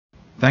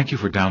Thank you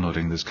for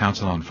downloading this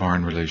Council on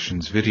Foreign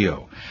Relations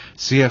video.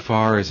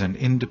 CFR is an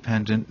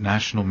independent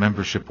national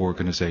membership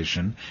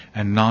organization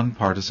and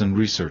nonpartisan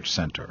research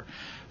center.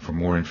 For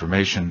more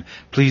information,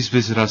 please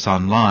visit us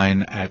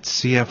online at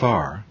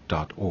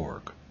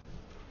cfr.org.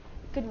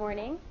 Good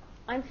morning.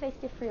 I'm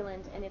Chrystia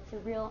Freeland, and it's a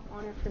real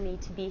honor for me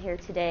to be here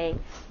today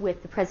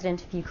with the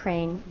President of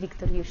Ukraine,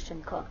 Viktor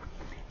Yushchenko.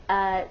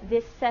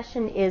 This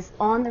session is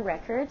on the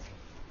record,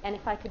 and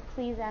if I could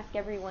please ask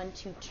everyone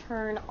to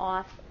turn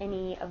off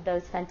any of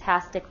those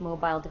fantastic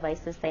mobile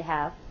devices they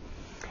have.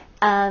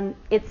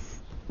 It's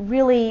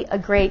really a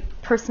great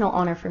personal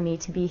honor for me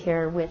to be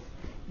here with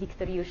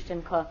Viktor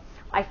Yushchenko.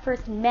 I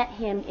first met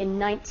him in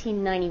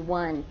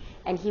 1991,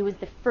 and he was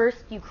the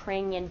first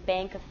Ukrainian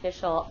bank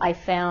official I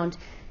found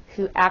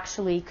who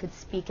actually could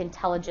speak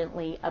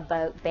intelligently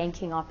about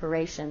banking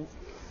operations.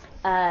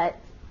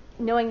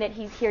 Knowing that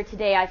he's here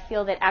today, I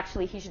feel that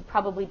actually he should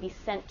probably be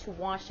sent to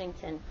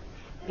Washington,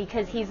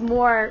 because he's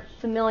more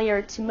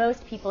familiar to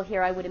most people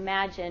here, I would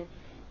imagine,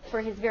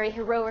 for his very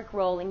heroic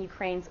role in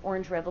Ukraine's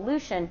Orange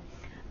Revolution.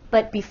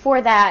 But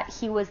before that,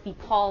 he was the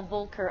Paul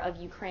Volcker of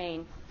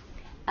Ukraine,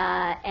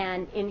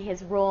 and in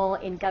his role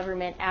in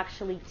government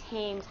actually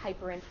tamed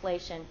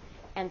hyperinflation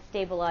and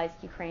stabilized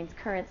Ukraine's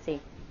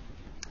currency.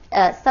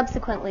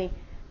 Subsequently,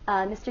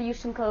 Mr.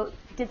 Yushchenko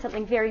did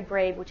something very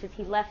brave, which is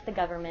he left the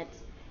government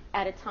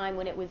at a time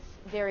when it was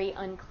very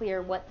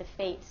unclear what the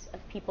fate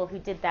of people who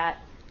did that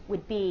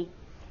would be,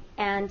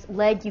 and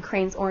led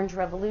Ukraine's Orange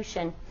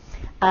Revolution.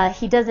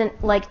 He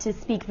doesn't like to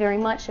speak very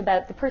much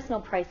about the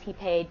personal price he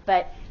paid,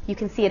 but you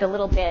can see it a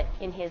little bit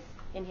in his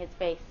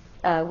face.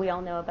 We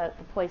all know about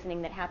the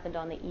poisoning that happened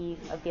on the eve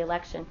of the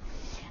election.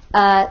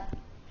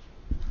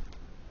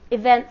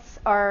 Events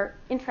are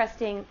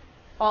interesting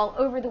all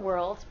over the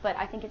world, but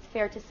I think it's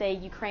fair to say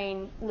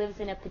Ukraine lives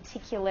in a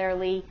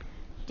particularly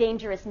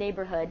dangerous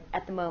neighborhood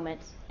at the moment,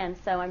 and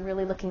so I'm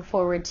really looking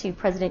forward to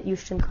President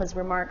Yushchenko's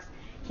remarks.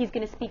 He's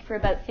going to speak for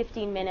about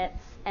 15 minutes,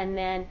 and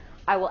then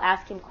I will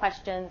ask him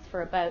questions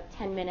for about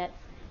 10 minutes,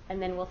 and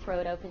then we'll throw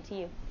it open to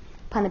you.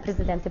 Panie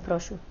Prezydencie,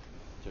 proszę.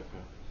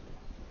 Дякую.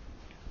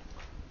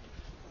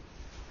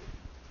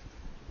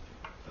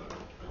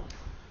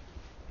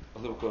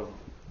 Оливко,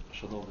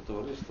 шановне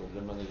товариство,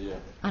 для мене є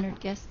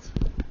Honored guests,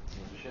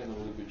 надзвичайно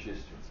великою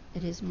честю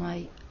it is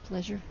my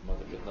pleasure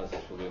мати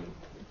 15 хвилин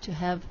to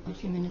have a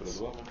few перед minutes.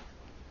 вами.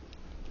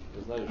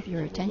 Я знаю, of що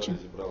your в цьому залі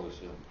attention.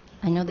 зібралося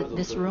I know that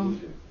this room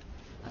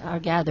are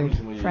gathered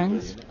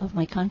friends of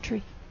my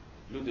country,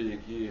 люди,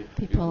 які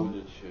people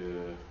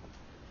відводять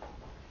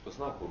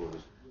знакову роль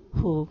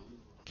who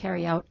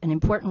carry out an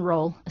important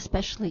role,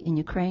 especially in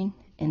Ukraine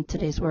in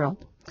today's world.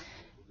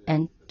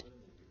 And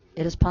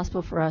it is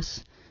possible for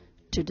us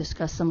to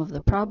discuss some of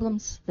the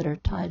problems that are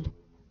tied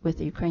with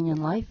the Ukrainian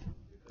life,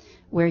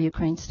 where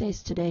Ukraine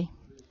stays today,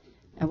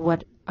 and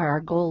what are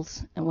our goals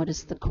and what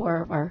is the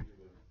core of our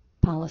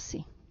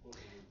policy.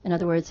 In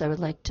other words, I would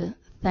like to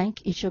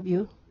thank each of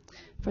you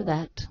for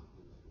that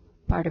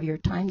part of your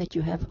time that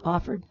you have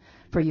offered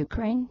for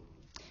Ukraine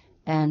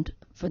and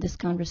for this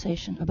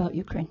conversation about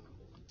Ukraine.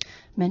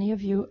 Many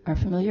of you are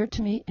familiar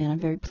to me, and I'm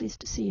very pleased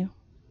to see you.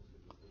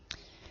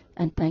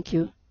 And thank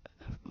you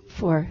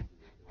for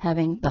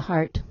having the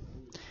heart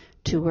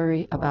to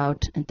worry about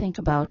and think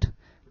about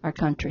our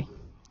country.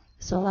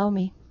 So allow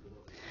me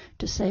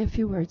to say a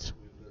few words,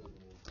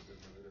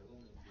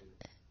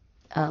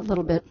 a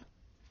little bit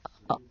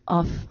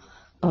off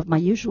of my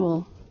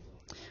usual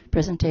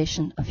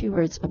presentation, a few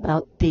words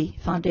about the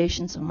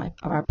foundations of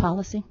our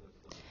policy,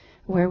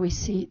 where we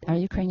see our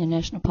Ukrainian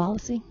national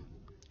policy,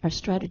 our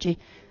strategy,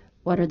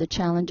 what are the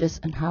challenges,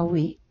 and how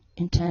we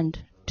intend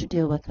to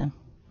deal with them.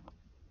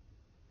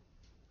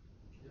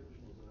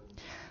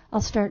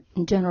 I'll start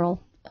in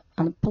general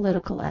on the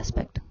political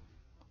aspect.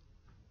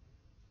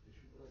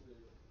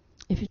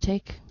 If you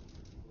take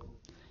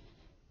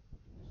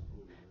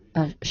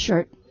a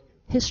short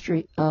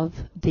history of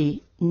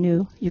the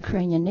new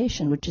Ukrainian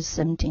nation, which is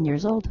 17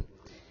 years old,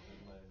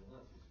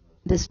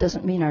 this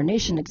doesn't mean our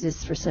nation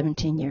exists for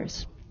 17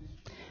 years.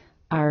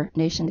 Our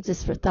nation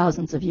exists for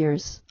thousands of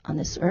years on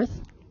this earth,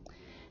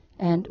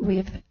 and we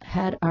have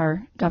had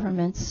our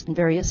governments in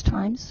various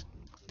times,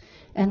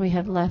 and we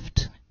have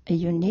left a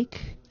unique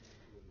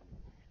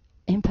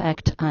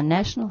impact on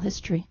national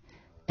history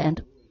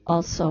and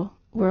also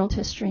world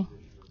history.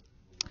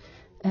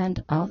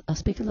 And I'll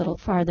speak a little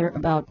farther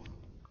about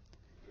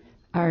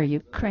our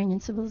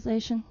Ukrainian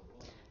civilization,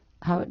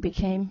 how it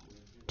became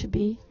to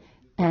be,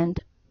 and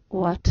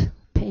what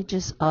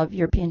pages of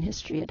European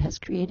history it has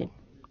created.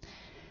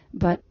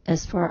 But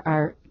as for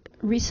our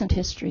recent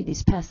history,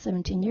 these past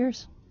 17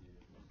 years,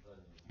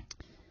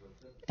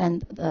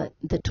 and the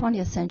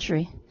 20th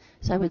century,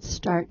 so I would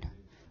start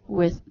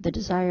with the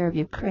desire of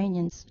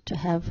Ukrainians to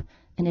have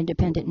an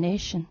independent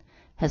nation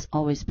has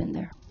always been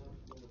there.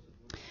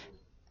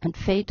 And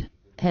fate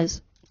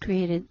has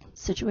created a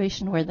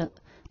situation where the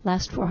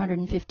last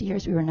 450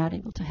 years we were not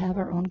able to have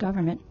our own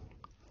government.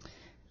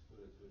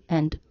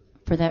 And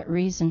for that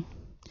reason,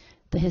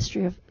 the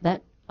history of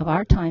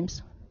our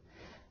times,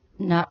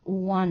 not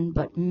one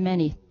but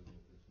many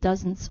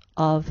dozens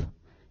of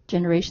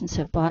generations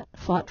have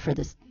fought for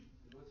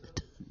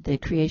the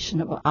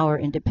creation of our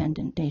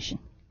independent nation.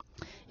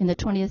 In the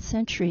 20th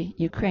century,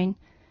 Ukraine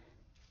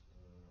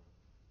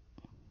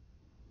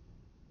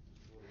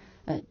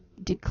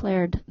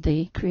declared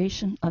the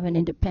creation of an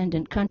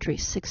independent country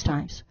 6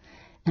 times,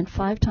 and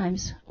 5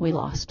 times we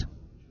lost.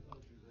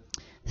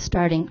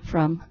 Starting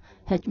from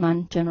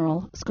Hetman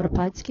General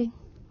Skoropadsky,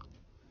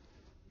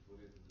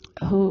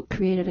 who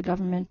created a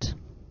government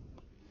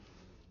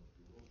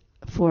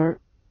for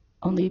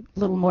only a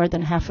little more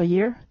than half a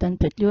year, then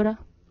Petlura,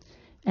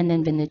 and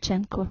then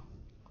Yushchenko.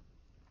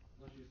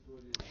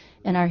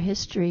 In our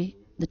history,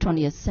 the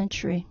 20th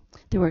century,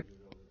 there were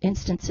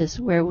instances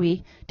where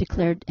we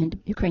declared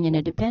Ukrainian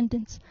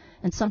independence,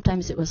 and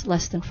sometimes it was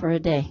less than for a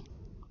day.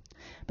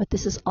 But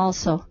this is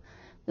also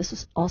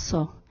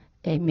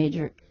a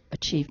major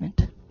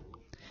achievement.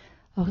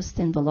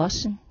 Augustin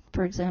Voloshin,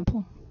 for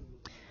example,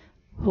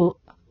 who,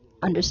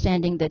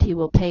 understanding that he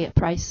will pay a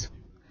price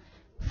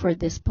for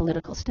this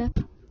political step,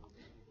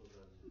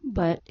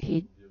 but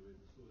he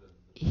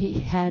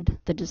had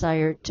the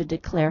desire to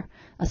declare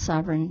a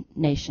sovereign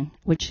nation,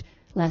 which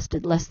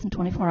lasted less than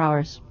 24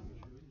 hours.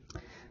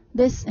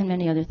 This and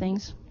many other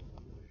things.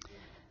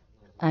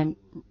 I'm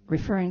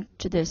referring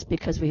to this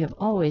because we have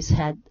always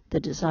had the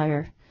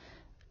desire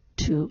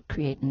to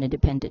create an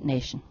independent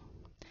nation.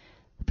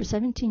 For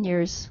 17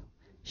 years,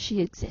 she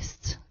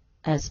exists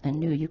as a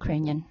new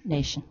Ukrainian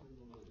nation.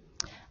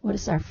 What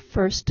is our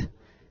first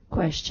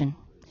question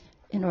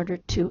in order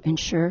to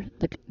ensure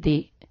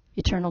the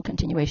eternal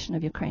continuation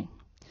of Ukraine?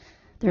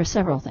 There are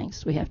several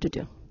things we have to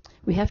do.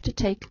 We have to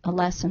take a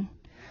lesson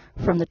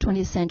from the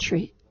 20th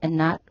century and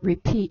not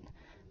repeat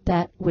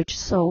that which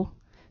so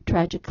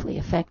tragically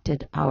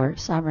affected our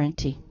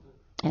sovereignty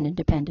and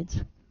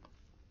independence.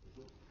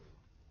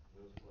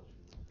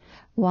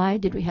 Why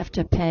did we have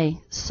to pay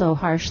so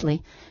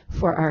harshly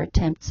for our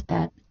attempts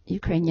at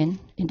Ukrainian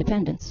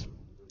independence?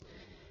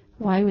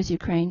 Why was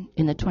Ukraine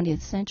in the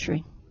 20th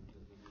century?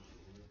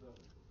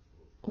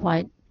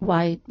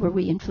 Why were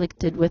we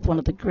inflicted with one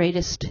of the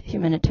greatest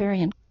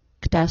humanitarian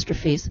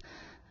catastrophes,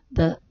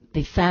 the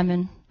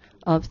famine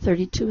of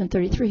 32 and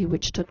 33,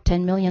 which took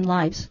 10 million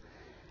lives,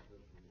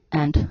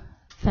 and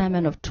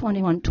famine of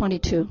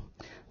 21-22,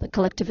 the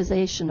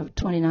collectivization of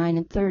 29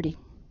 and 30,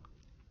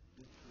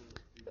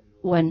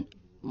 when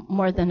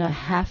more than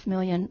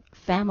 500,000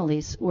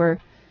 families were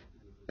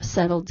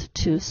settled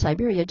to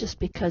Siberia just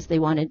because they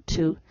wanted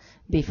to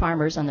be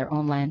farmers on their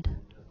own land.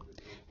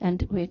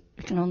 And we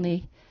can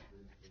only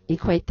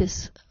equate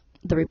this,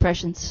 the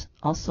repressions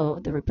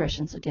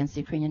against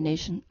the Ukrainian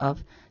nation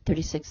of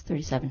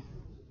 36-37.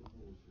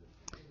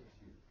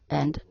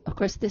 And of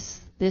course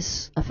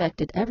this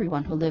affected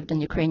everyone who lived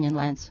in Ukrainian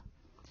lands.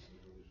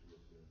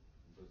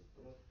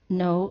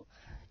 No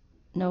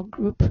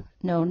group,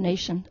 no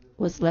nation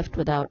was left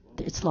without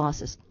its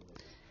losses.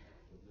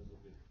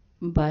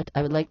 But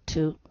I would like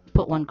to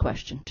put one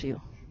question to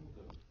you.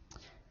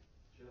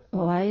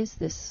 Why is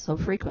this so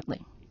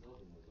frequently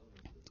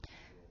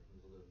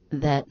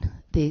that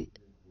the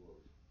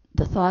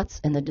thoughts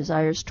and the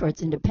desires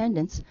towards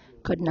independence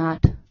could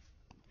not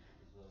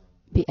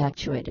be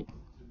actuated?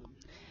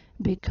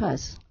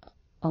 Because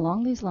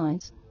along these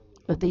lines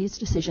of these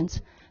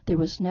decisions, there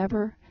was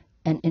never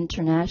an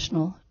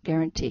international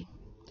guarantee.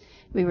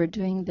 We were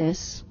doing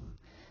this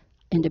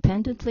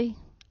independently,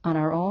 on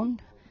our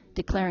own,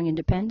 declaring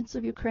independence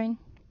of Ukraine.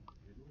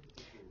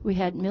 We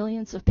had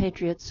millions of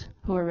patriots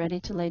who were ready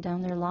to lay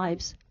down their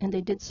lives, and they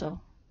did so.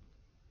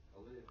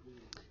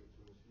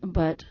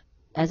 But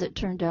as it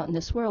turned out in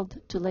this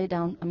world, to lay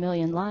down 1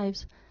 million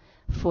lives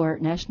for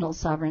national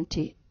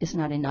sovereignty is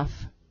not enough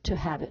to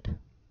have it.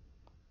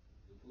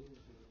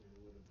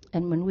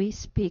 And when we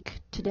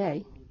speak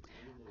today,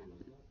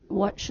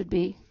 what should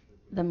be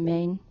the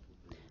main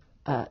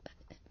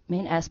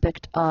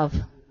aspect of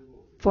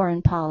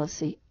foreign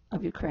policy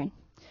of Ukraine?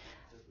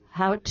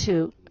 How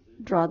to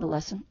draw the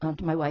lesson.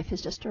 My wife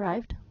has just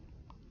arrived.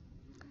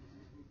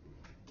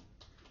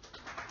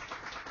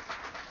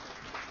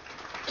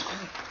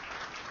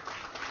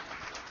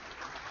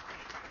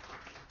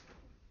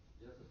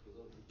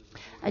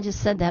 I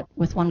just said that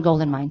with one goal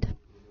in mind,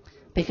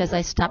 because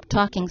I stopped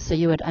talking so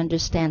you would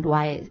understand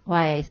why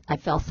I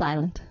fell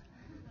silent.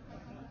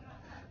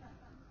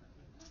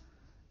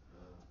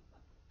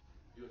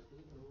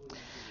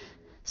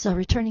 So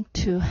returning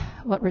to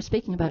what we're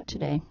speaking about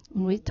today,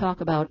 when we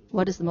talk about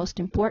what is the most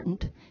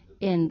important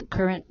in the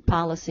current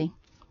policy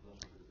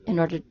in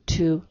order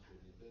to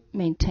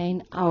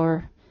maintain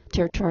our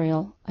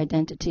territorial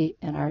identity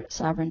and our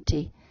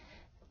sovereignty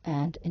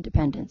and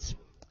independence,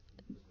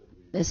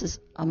 this is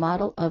a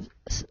model of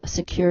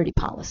security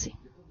policy.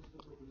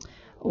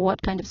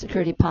 What kind of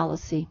security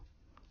policy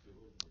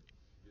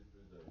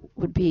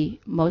would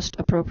be most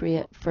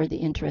appropriate for the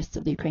interests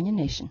of the Ukrainian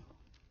nation?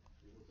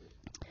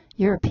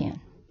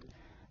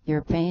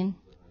 European,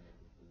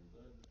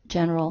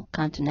 general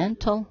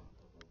continental,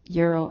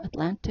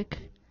 Euro-Atlantic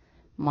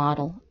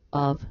model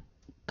of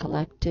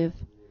collective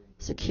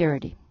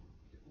security.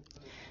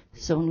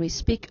 So when we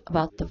speak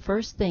about the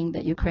first thing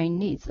that Ukraine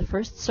needs, the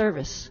first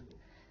service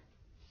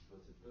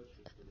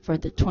for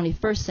the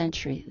 21st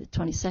century, the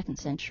 22nd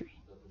century,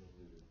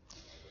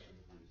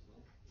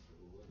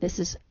 this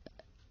is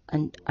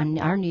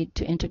our need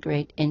to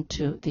integrate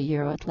into the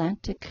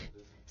Euro-Atlantic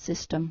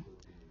system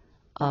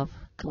of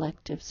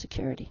collective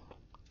security.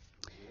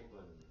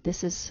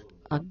 This is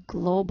a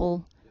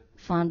global,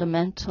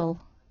 fundamental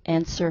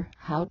answer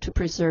how to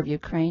preserve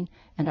Ukraine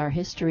and our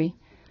history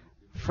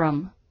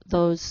from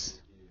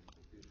those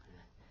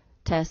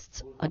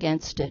tests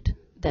against it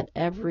that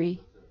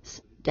every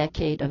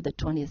decade of the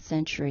 20th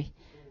century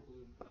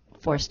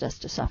forced us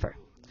to suffer.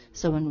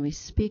 So when we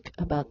speak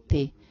about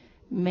the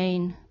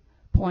main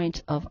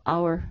point of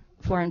our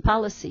foreign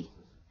policy,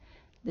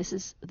 this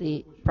is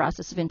the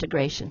process of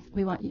integration.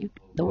 We want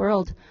the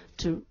world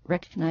to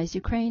recognize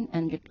Ukraine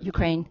and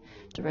Ukraine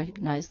to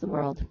recognize the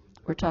world.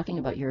 We're talking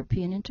about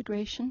European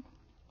integration.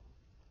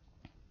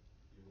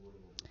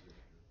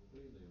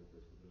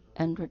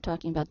 And we're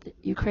talking about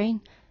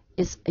Ukraine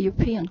is a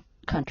European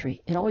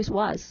country. It always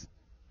was.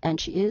 And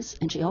she is,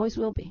 and she always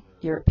will be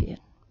European.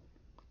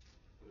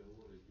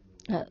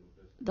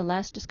 The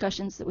last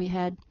discussions that we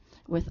had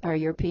with our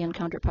European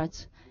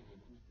counterparts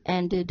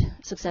ended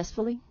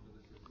successfully.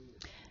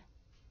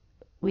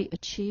 We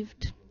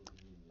achieved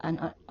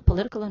a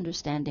political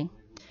understanding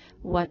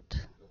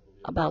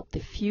about the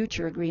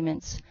future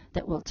agreements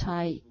that will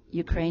tie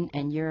Ukraine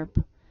and Europe.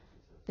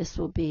 This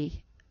will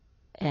be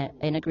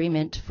an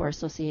agreement for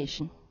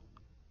association.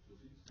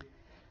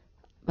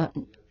 But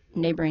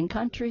neighboring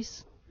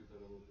countries,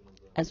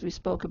 as we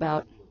spoke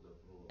about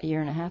a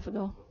year and a half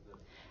ago,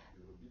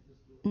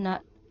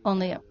 not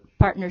only a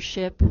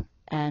partnership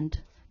and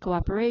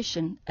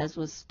cooperation, as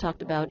was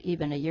talked about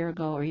even a year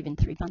ago or even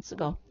 3 months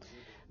ago,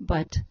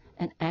 but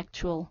an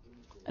actual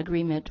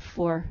agreement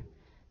for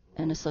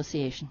an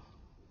association.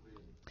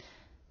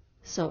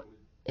 So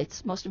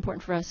it's most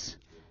important for us,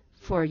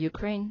 for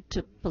Ukraine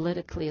to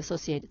politically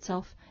associate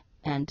itself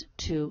and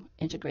to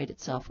integrate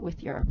itself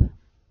with Europe.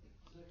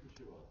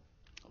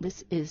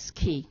 This is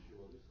key.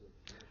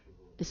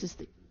 This is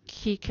the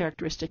key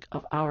characteristic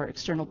of our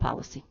external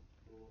policy.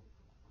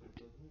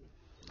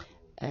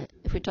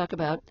 If we talk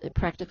about the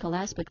practical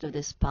aspect of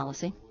this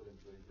policy,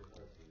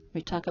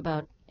 we talk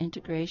about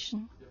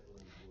integration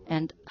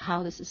and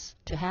how this is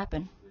to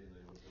happen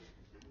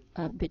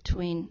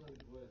between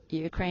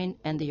Ukraine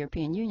and the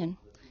European Union.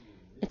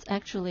 It's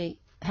actually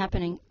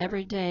happening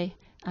every day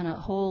on a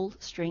whole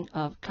string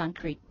of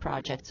concrete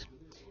projects.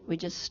 We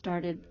just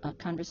started a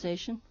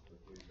conversation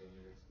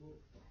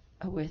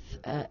with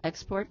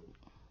export,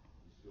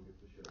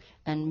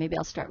 and maybe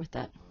I'll start with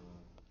that.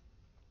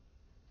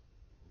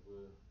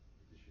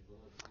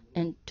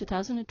 In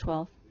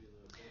 2012,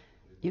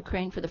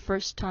 Ukraine for the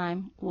first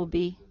time will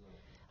be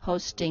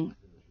hosting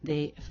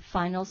the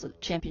finals of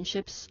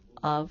championships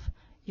of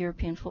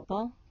European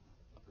football.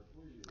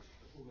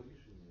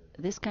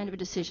 This kind of a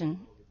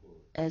decision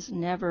has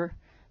never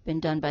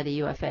been done by the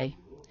UFA.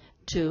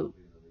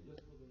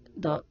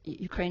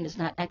 Ukraine is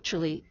not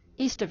actually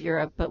east of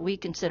Europe, but we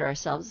consider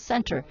ourselves the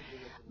center.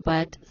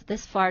 But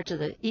this far to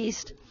the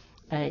east,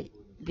 the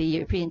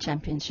European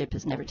Championship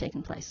has never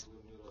taken place.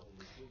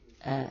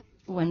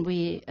 When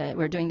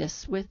we're doing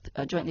this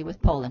jointly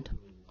with Poland.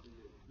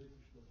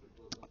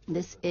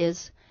 This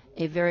is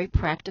a very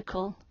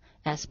practical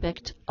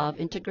aspect of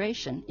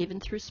integration, even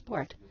through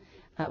sport.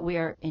 We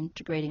are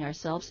integrating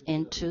ourselves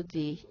into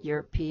the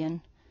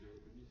European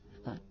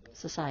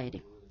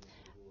society.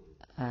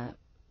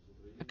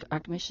 Our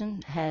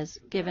Commission has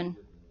given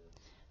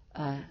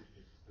an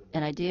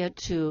idea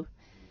to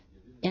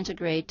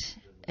integrate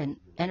an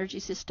energy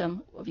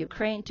system of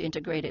Ukraine, to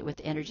integrate it with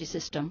the energy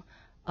system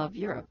of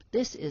Europe.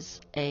 This is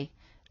a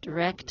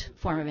direct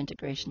form of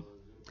integration.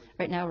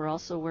 Right now we're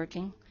also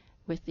working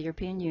with the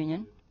European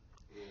Union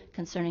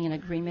concerning an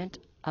agreement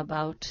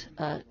about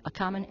a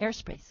common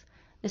airspace.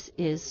 This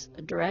is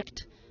a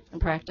direct and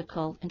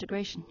practical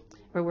integration.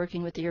 We're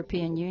working with the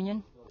European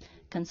Union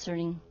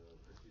concerning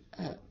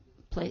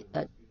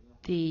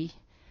the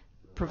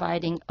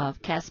providing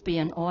of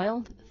Caspian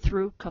oil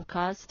through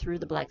Caucasus, through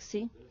the Black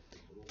Sea,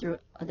 through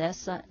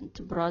Odessa,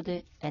 into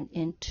Brody, and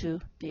into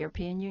the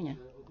European Union.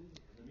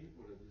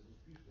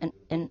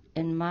 And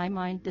in my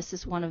mind, this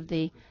is one of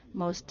the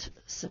most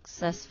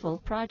successful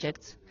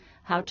projects,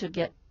 how to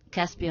get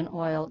Caspian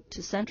oil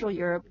to Central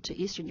Europe, to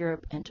Eastern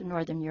Europe, and to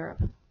Northern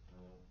Europe.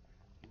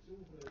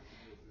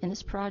 In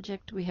this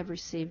project, we have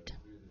received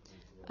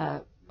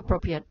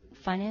appropriate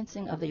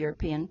financing of the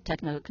European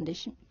Technical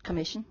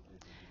Commission,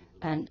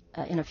 and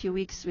in a few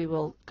weeks we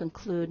will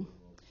conclude,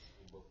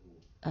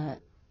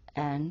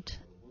 and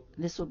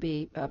this will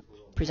be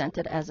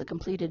presented as a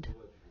completed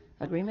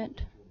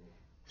agreement.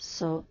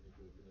 So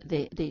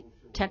the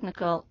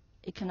technical,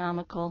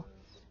 economical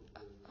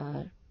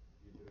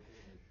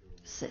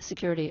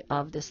security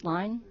of this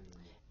line,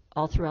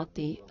 all throughout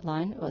the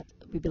line,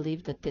 we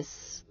believe that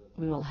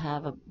we will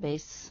have a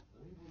base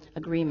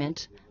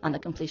agreement on the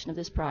completion of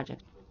this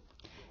project.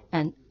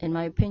 And in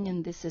my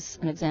opinion, this is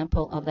an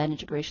example of that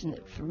integration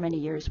that for many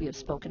years we have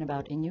spoken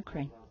about in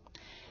Ukraine.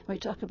 When we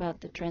talk about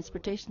the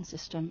transportation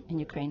system in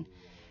Ukraine,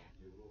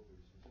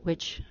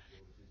 which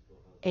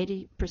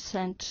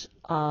 80%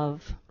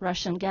 of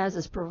Russian gas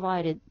is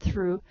provided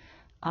through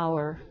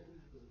our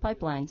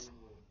pipelines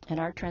and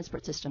our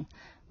transport system,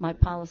 my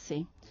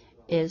policy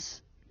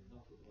is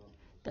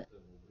that,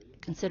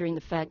 considering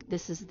the fact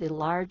this is the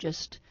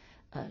largest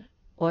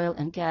oil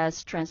and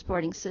gas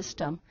transporting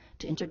system,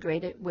 to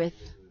integrate it with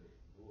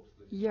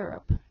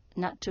Europe,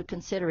 not to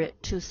consider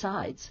it two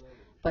sides,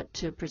 but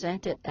to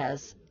present it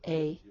as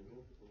a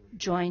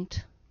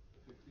joint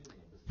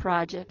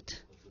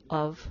project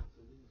of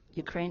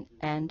Ukraine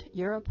and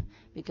Europe,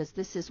 because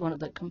this is one of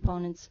the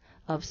components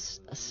of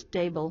a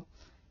stable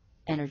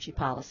energy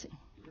policy.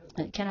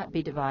 And it cannot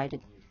be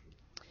divided.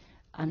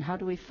 And how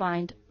do we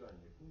find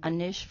a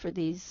niche for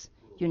these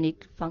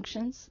unique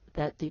functions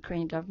that the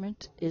Ukrainian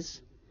government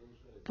is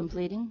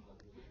completing?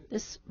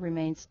 This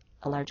remains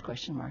a large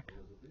question mark.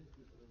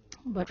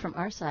 But from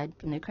our side,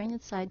 from the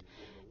Ukrainian side,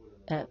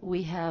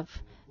 we have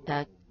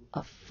a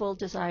full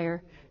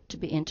desire to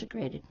be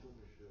integrated.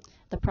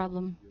 The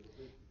problem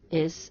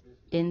is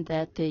in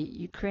that the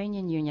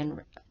Ukrainian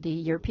Union, the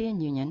European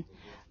Union,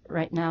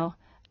 right now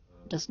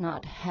does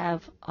not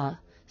have a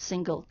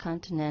single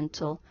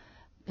continental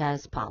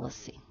gas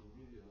policy.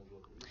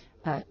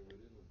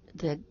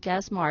 The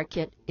gas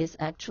market is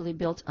actually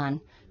built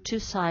on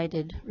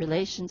two-sided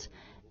relations,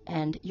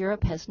 and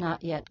Europe has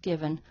not yet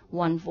given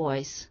one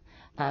voice.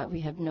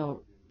 We have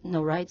no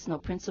rights, no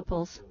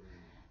principles,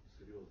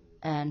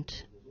 and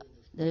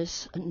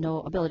there's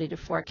no ability to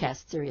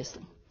forecast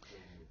seriously.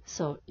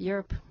 So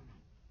Europe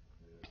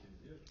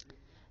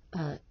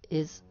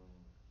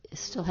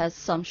still has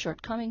some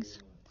shortcomings,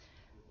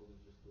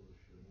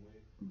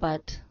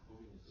 but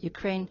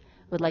Ukraine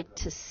would like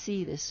to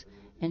see this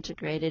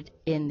integrated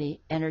in the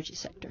energy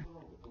sector.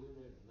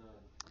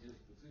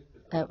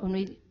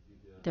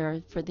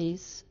 For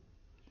these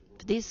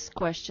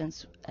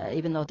questions,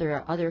 even though there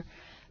are other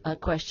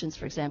questions,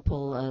 for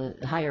example,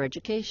 higher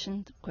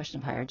education, the question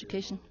of higher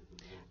education,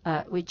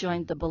 we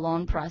joined the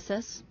Bologna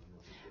process,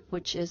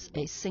 which is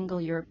a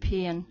single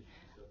European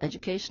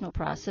educational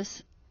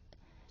process,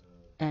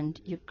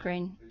 and the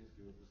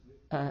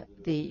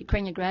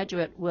Ukrainian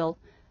graduate will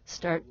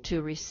start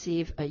to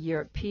receive a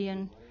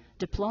European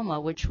diploma,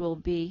 which will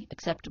be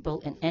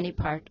acceptable in any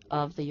part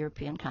of the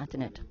European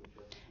continent,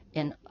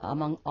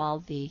 among all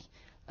the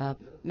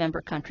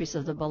member countries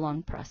of the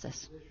Bologna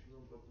process.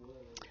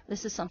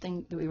 This is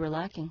something that we were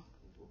lacking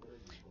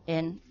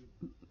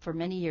for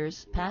many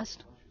years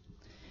past,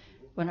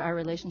 when our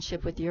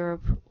relationship with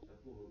Europe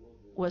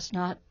was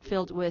not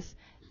filled with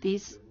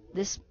this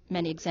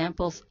many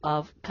examples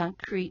of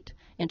concrete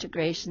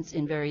integrations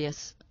in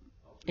various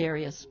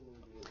areas.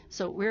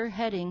 So we're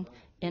heading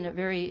in a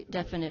very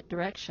definite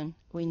direction.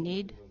 We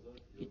need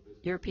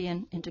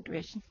European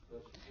integration,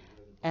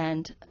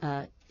 and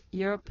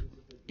Europe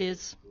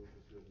is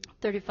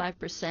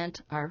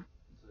 35% our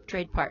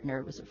trade partner.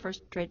 It was the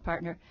first trade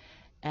partner,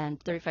 and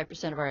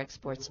 35% of our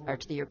exports are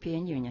to the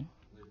European Union.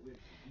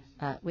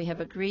 We have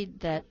agreed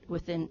that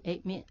within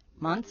 8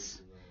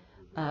 months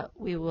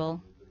we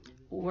will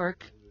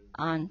work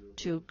on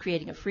to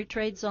creating a free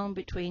trade zone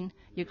between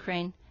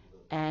Ukraine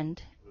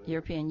and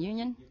European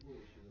Union.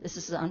 This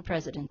is an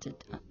unprecedented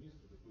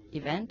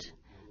event.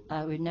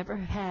 We've never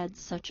had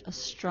such a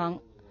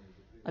strong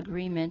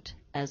agreement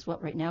as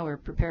what right now we're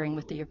preparing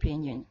with the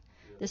European Union.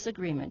 This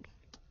agreement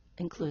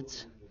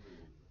includes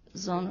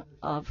zone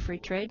of free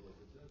trade.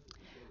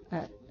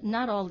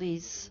 Not all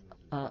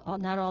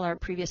our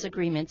previous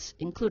agreements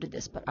included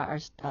this, but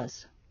ours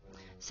does.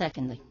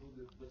 Secondly,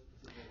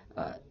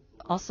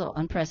 also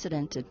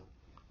unprecedented,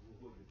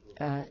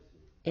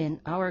 in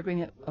our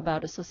agreement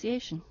about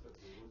association,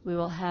 we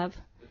will have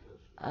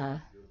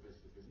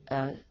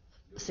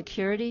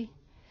security.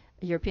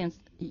 European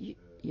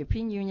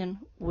Union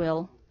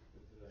will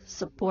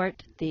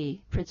support the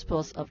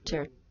principles of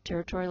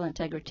territorial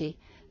integrity,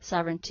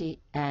 sovereignty,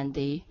 and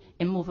the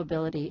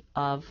immovability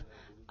of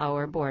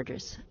our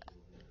borders.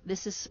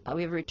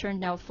 We have returned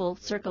now full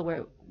circle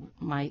where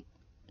my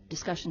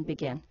discussion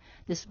began.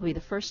 This will be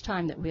the first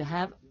time that we'll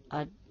have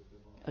a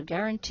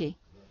guarantee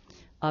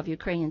of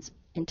Ukrainians'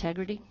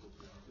 integrity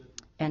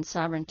and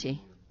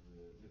sovereignty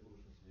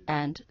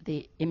and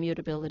the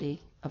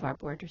immutability of our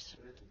borders.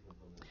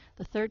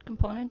 The third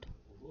component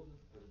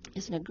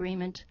is an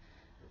agreement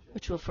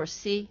which will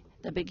foresee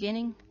the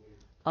beginning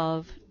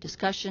of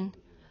discussion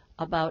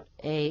about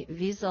a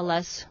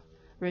visa-less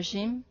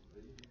regime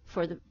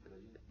for the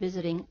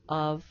visiting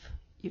of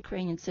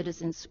Ukrainian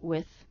citizens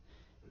with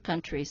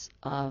countries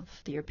of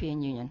the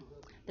European Union.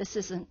 This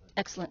is an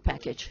excellent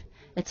package.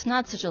 It's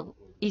not such an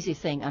easy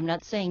thing. I'm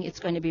not saying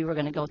we're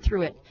going to go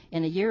through it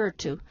in a year or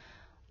two.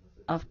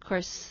 Of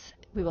course,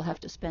 we will have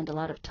to spend a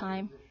lot of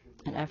time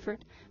and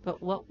effort,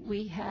 but what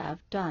we have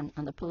done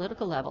on the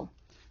political level,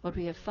 what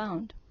we have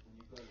found,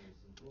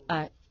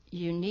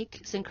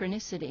 unique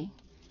synchronicity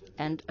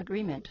and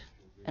agreement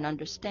and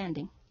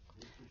understanding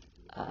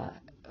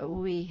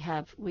we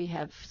have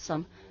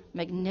some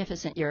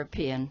magnificent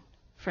European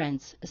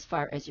friends as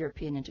far as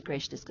European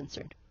integration is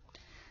concerned.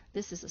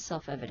 This is a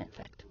self-evident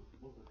fact.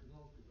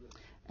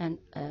 And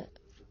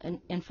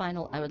in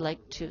final, I would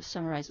like to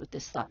summarize with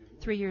this thought.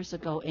 3 years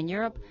ago in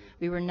Europe,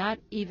 we were not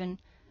even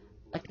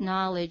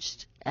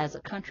acknowledged as a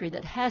country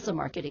that has a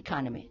market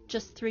economy.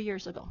 Just 3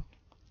 years ago.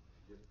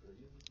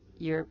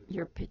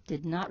 Europe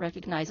did not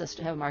recognize us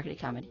to have a market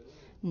economy.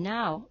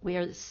 Now we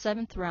are the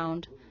 7th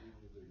round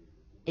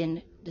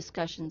in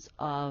discussions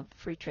of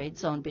free trade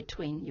zone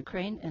between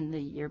Ukraine and the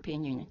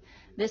European Union.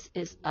 This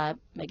is a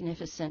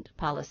magnificent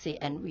policy,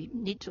 and we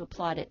need to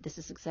applaud it. This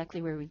is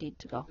exactly where we need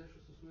to go.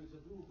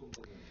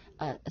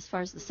 As far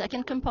as the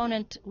second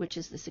component, which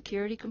is the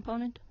security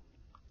component,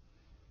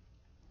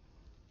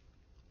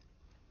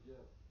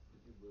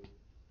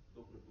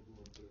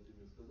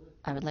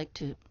 I would like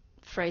to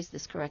phrase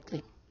this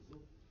correctly.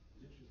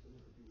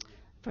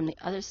 From the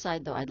other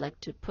side, though, I'd like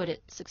to put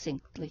it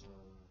succinctly.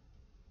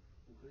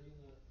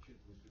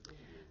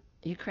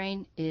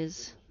 Ukraine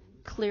is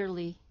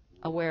clearly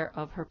aware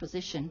of her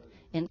position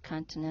in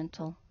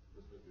continental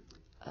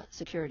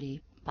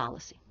security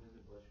policy.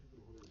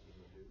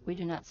 We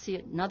do not see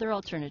another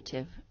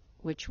alternative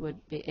which would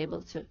be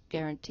able to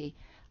guarantee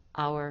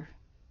our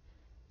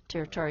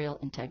territorial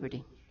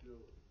integrity.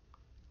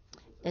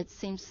 It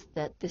seems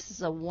that this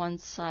is a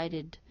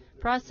one-sided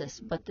process,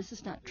 but this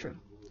is not true.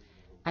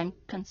 I'm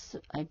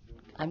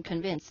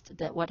convinced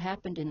that what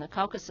happened in the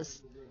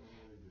Caucasus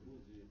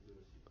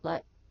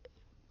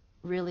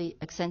really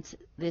accents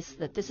this,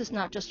 that this is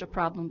not just a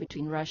problem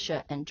between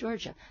Russia and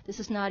Georgia. This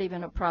is not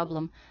even a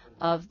problem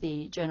of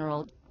the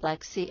general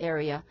Black Sea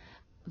area,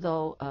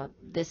 though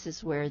this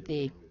is where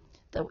the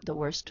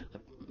worst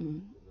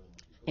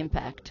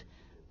impact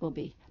will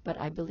be. But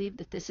I believe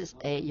that this is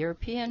a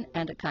European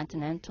and a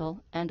continental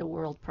and a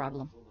world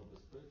problem.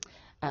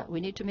 We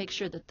need to make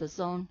sure that the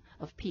zone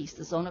of peace,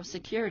 the zone of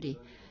security,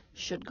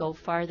 should go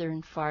farther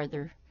and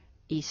farther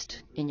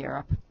east in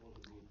Europe.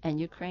 And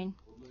Ukraine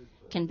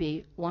can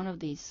be one of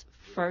these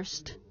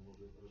first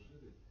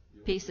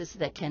pieces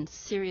that can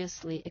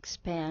seriously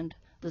expand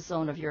the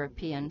zone of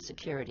European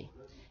security.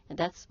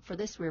 And for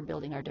this we're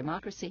building our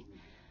democracy.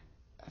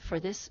 For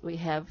this we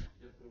have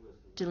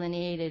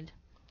delineated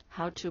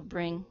how to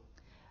bring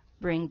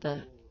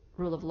the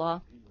rule of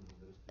law,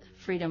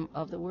 freedom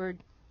of the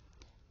word,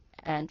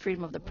 and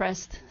freedom of the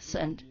press,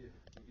 and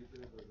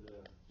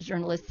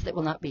journalists that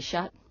will not be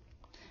shot.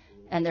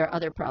 And there are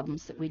other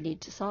problems that we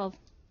need to solve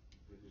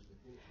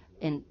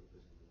in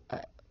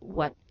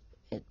what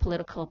a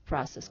political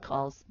process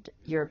calls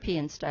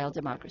European-style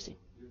democracy.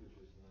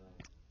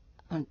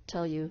 I'll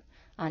tell you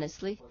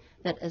honestly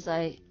that as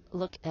I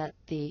look at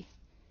the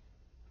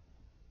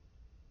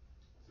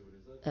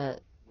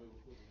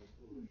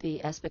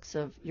aspects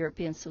of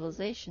European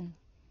civilization,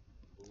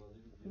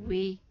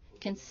 we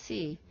can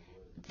see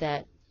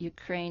that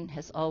Ukraine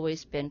has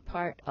always been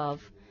part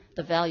of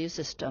the value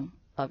system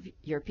of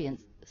European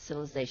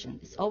civilization.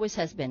 It always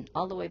has been,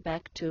 all the way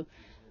back to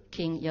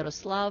King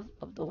Yaroslav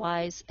of the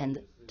Wise and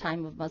the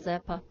time of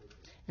Mazepa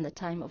and the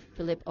time of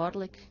Filip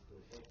Orlik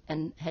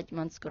and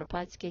Hetman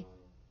Skoropadsky.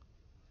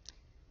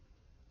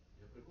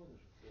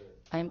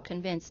 I am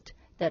convinced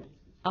that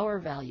our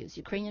values,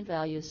 Ukrainian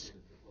values,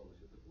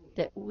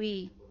 that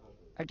we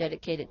are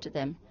dedicated to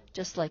them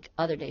just like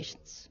other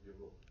nations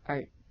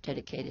are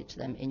dedicated to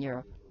them in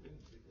Europe.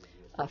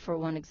 For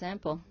one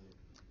example,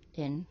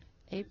 in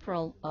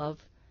April of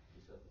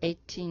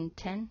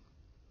 1810,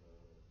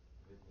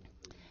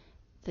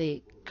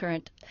 the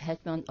current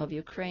hetman of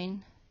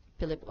Ukraine,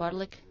 Filip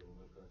Orlik,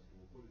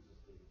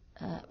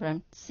 but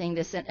I'm saying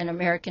this in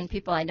American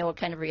people, I know what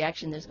kind of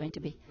reaction there's going to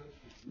be,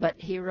 but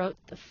he wrote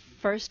the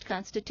first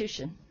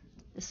constitution,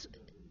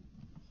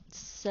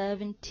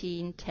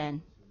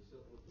 1710,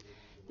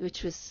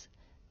 which was,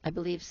 I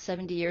believe,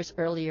 70 years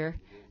earlier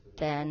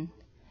than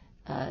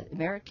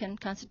American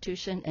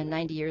Constitution and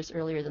 90 years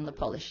earlier than the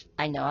Polish.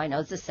 I know,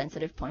 it's a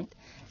sensitive point.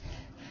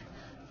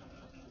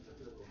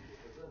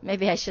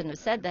 Maybe I shouldn't have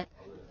said that.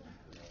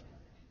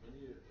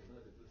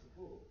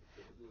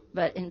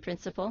 But in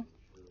principle,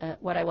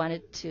 what I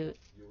wanted to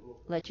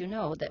let you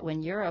know that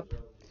when Europe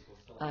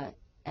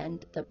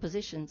and the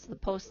positions, the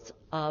posts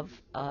of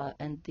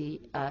and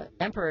the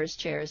emperor's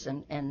chairs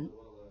and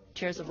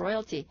chairs of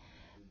royalty,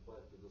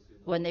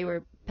 when they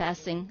were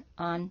passing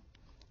on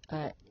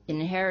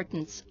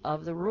inheritance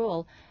of the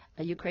rule,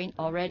 Ukraine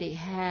already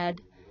had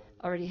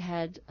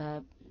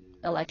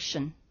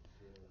election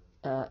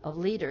of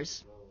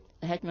leaders.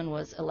 The hetman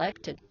was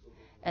elected,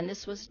 and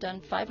this was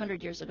done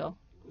 500 years ago.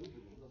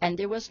 And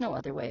there was no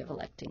other way of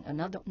electing,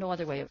 no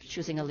other way of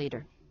choosing a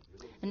leader.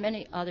 And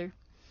many other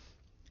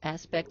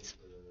aspects,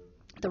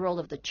 the role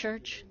of the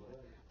church,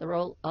 the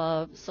role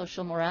of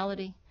social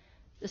morality,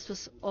 this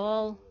was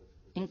all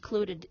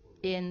included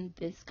in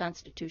this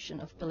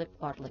constitution of Filip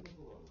Orlik.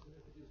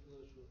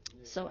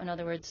 So in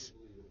other words,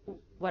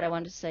 what I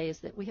want to say is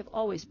that we have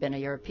always been a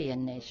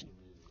European nation.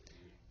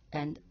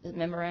 And the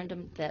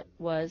memorandum that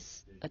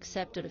was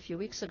accepted a few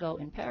weeks ago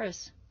in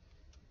Paris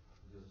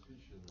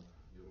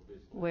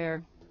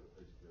where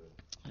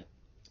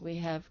we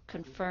have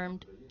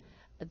confirmed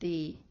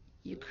the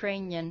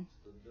Ukrainian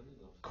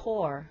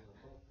core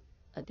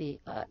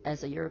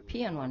as a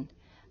European one.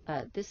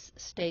 This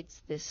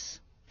states this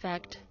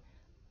fact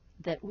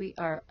that we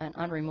are an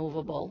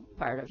unremovable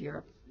part of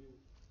Europe.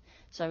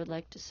 So I would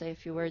like to say a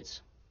few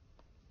words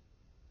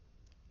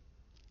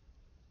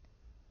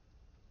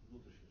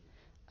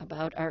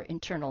about our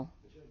internal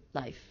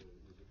life.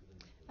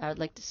 I would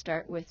like to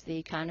start with the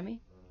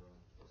economy.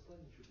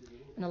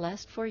 In the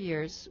last 4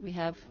 years, we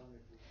have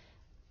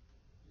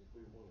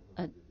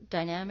a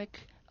dynamic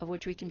of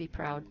which we can be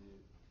proud.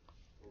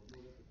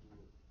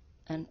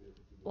 And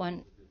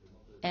one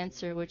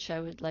answer which I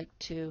would like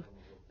to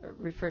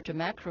refer to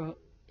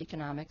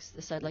macroeconomics,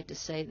 this I'd like to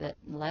say that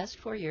in the last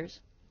 4 years,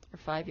 or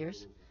 5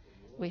 years,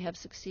 we have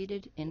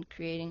succeeded in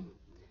creating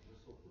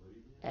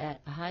at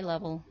a high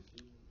level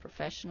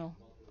professional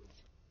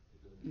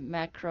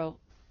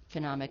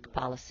macroeconomic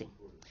policy,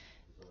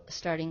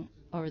 starting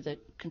over the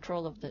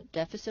control of the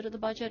deficit of the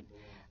budget,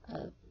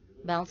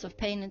 balance of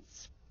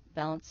payments,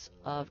 balance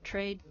of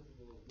trade.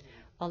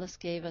 All this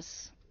gave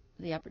us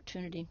the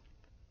opportunity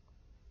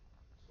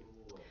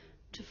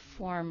to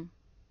form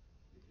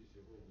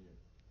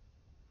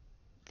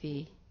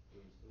the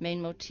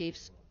main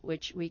motifs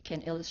which we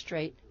can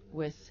illustrate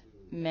with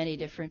many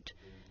different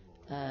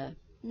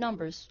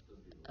numbers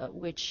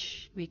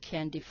which we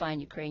can define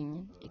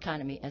Ukrainian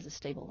economy as a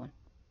stable one.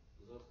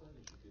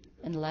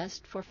 In the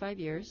last 4 or 5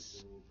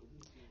 years,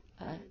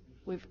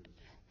 we've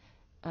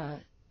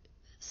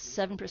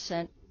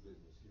 7%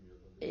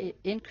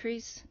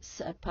 increase,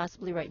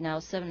 possibly right now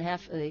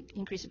 7.5% the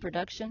increase in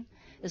production.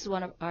 This is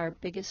one of our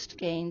biggest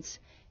gains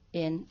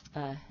in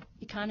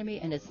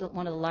economy, and it's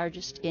one of the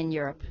largest in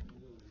Europe.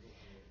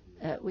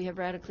 We have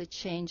radically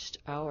changed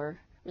our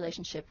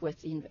relationship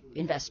with the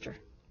investor.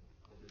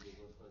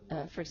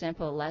 For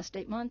example, the last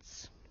 8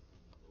 months,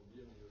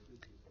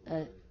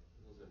 we're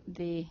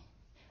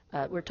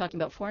talking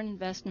about foreign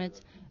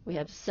investments. We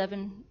have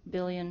 $7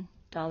 billion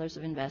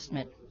of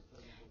investment.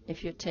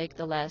 If you take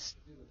the last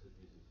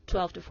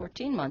 12 to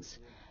 14 months,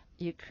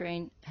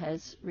 Ukraine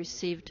has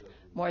received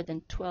more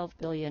than 12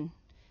 billion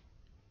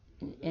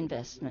in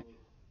investment.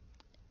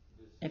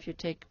 If you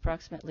take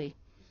approximately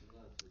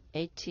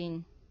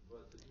 18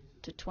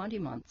 to 20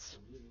 months,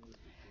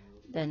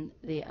 then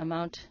the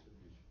amount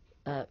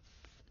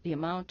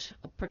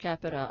per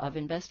capita of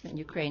investment in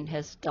Ukraine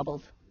has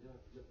doubled.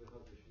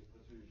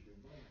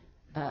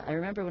 I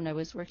remember when I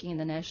was working in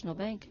the National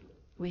Bank,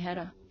 we had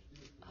a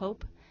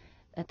hope.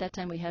 At that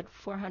time, we had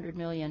 $400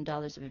 million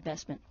of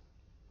investment.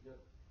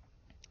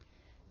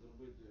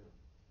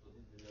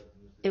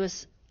 It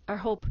was our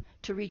hope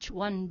to reach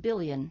 $1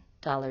 billion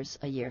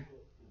a year.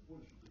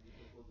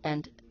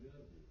 And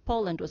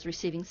Poland was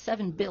receiving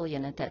 $7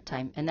 billion at that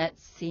time, and that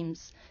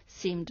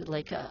seemed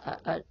like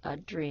a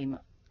dream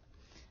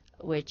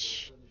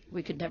which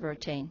we could never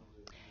attain.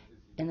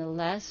 In the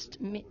last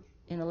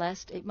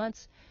 8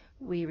 months,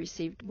 we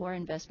received more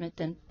investment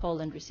than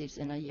Poland receives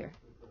in a year.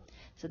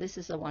 So this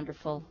is a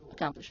wonderful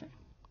accomplishment.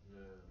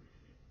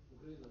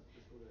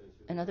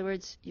 In other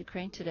words,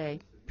 Ukraine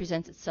today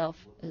presents itself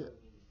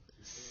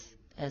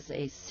as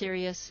a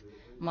serious,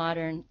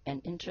 modern,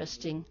 and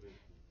interesting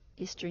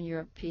Eastern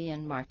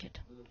European market.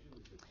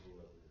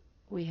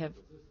 We have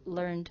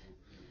learned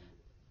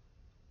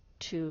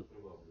to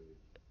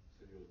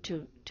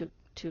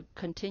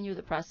continue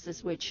the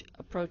process which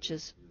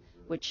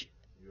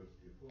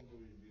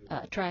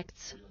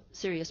attracts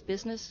serious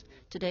business.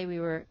 Today we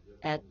were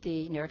at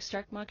the New York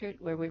stock market,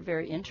 where we're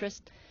very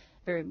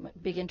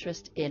big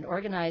interest in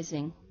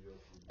organizing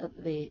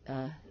the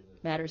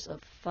matters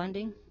of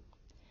funding,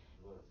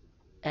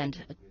 and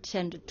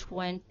 10 to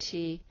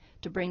 20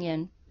 to bring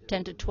in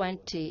 10 to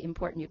 20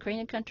 important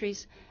Ukrainian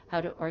countries,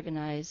 how to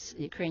organize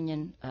the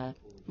Ukrainian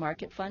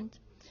market fund,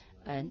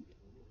 and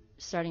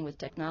starting with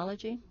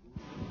technology,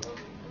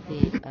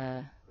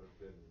 the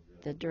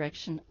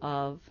direction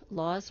of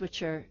laws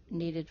which are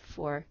needed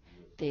for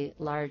the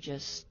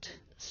largest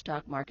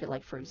stock market,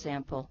 like, for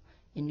example,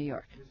 in New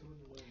York.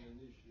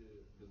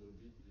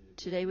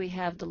 Today we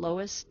have the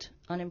lowest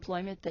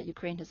unemployment that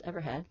Ukraine has ever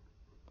had.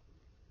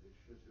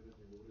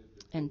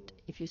 And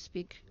if you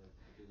speak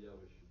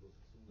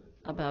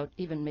about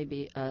even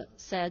maybe a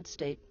sad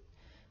state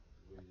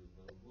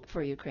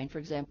for Ukraine, for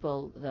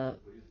example,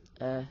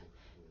 the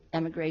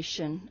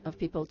emigration of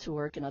people to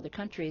work in other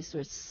countries,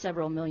 where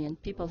several million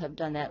people have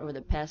done that over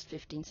the past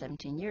 15,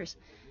 17 years.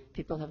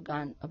 People have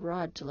gone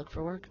abroad to look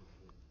for work.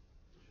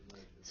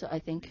 So I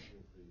think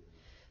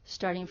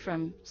starting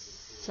from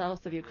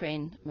south of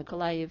Ukraine,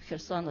 Mykolaiv,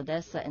 Kherson,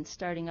 Odessa, and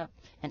starting up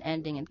and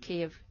ending in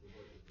Kiev,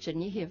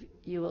 Chernihiv,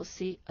 you will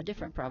see a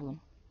different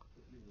problem.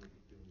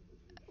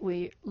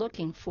 We're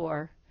looking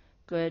for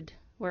good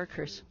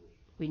workers.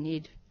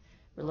 We're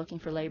looking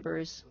for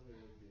laborers.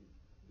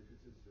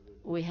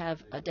 We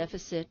have a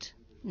deficit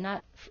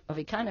not of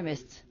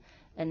economists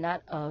and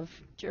not of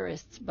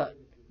jurists, but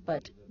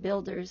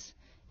builders,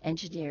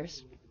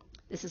 engineers.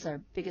 This is our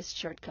biggest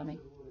shortcoming.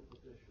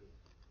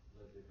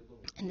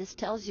 And this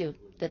tells you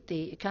that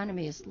the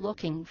economy is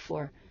looking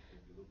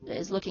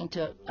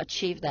to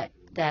achieve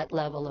that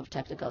level of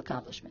technical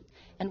accomplishment.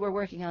 And we're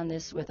working on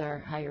this with our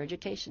higher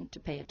education to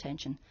pay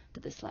attention to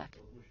this lack.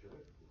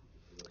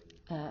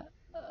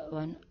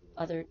 One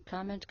other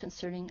comment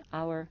concerning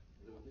our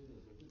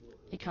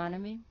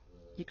economy.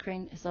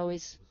 Ukraine has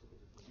always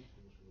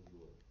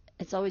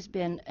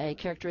been a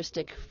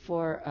characteristic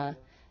for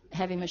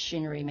heavy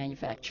machinery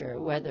manufacture,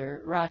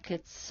 whether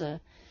rockets,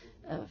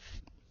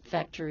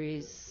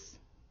 factories,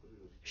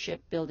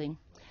 shipbuilding.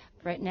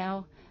 Right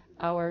now,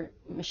 our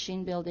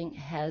machine building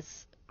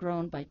has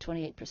grown by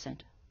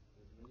 28%.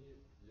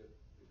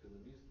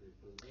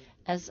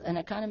 As an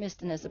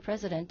economist and as the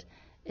president,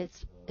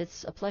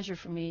 it's a pleasure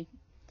for me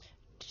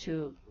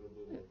to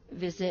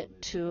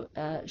visit to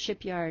a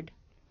shipyard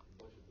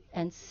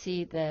and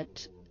see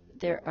that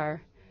there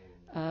are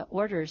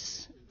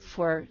orders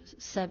for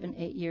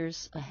 7-8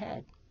 years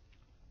ahead.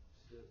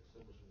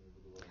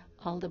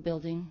 All the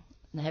building,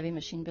 the heavy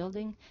machine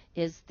building,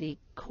 is the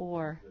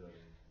core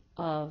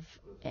of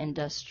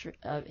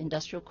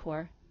industrial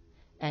core,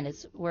 and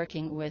it's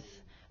working with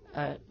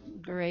a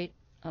great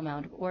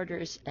amount of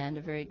orders and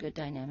a very good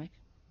dynamic.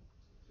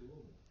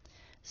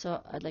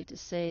 So I'd like to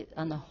say,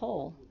 on the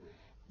whole,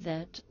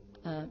 that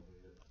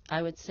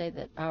I would say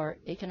that our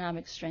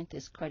economic strength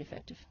is quite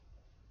effective.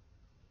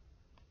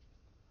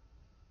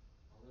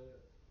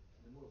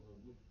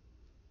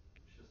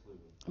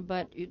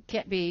 But you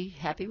can't be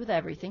happy with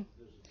everything.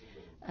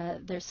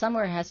 There's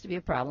somewhere has to be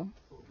a problem.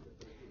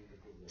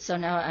 So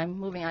now I'm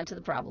moving on to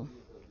the problem.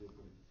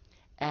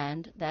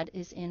 And that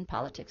is in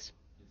politics.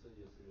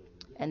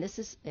 And this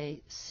is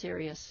a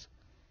serious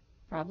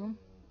problem.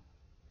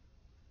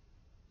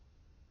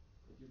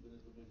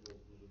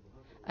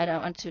 I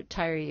don't want to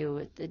tire you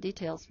with the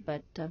details,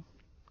 but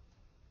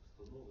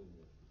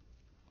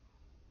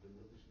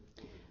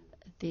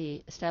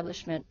the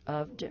establishment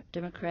of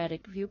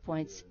democratic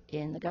viewpoints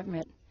in the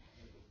government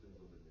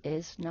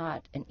is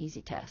not an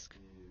easy task.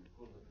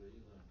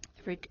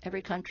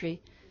 Every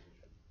country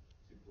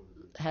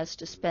has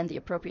to spend the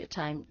appropriate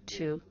time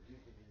to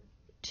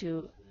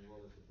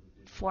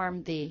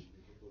form the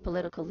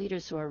political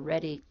leaders who are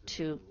ready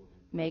to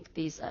make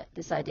this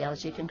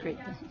ideology concrete.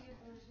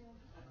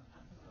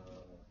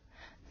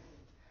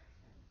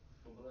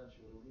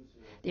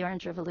 The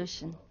Orange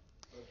Revolution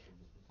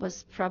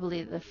was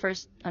probably the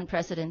first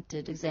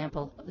unprecedented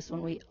example. It was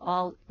when we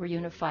all were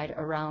unified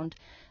around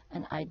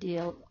an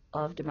ideal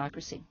of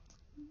democracy.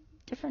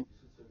 Different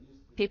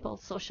people,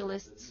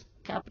 socialists,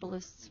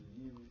 capitalists,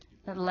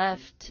 the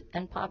left,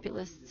 and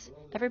populists,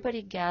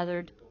 everybody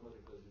gathered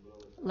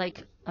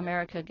like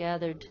America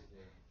gathered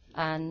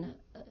on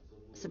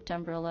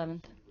September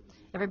 11th.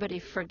 Everybody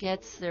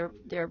forgets their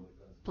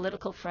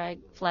political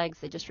flags.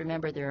 They just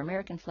remember their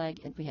American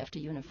flag, and we have to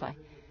unify.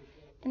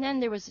 And then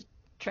there was a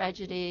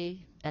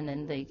tragedy, and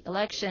then the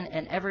election,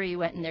 and everybody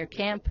went in their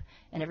camp,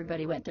 and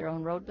everybody went their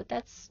own road, but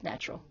that's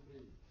natural.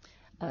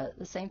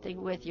 The same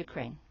thing with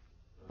Ukraine.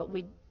 But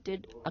we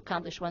did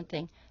accomplish one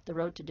thing. The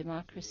road to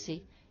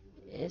democracy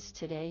is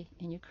today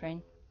in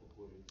Ukraine.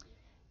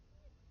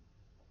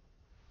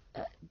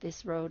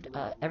 This road,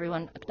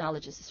 everyone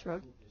acknowledges this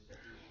road.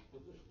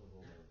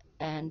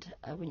 And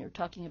when you're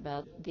talking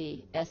about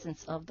the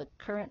essence of the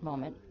current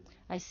moment,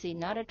 I see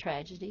not a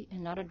tragedy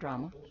and not a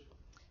drama.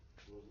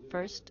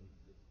 First,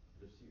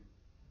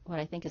 what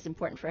I think is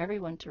important for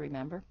everyone to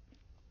remember,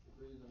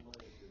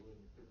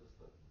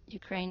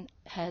 Ukraine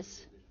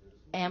has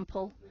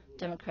ample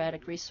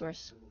democratic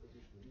resource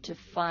to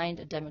find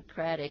a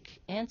democratic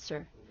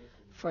answer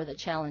for the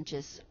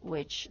challenges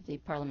which the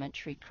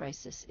parliamentary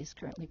crisis is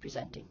currently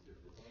presenting.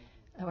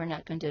 We're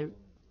not going to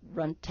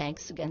run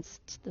tanks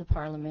against the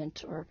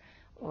parliament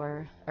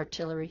or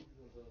artillery.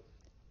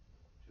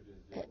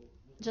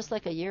 Just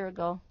like a year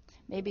ago,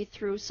 maybe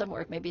through some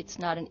work, maybe it's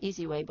not an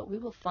easy way, but we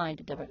will find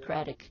a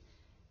democratic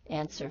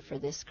answer for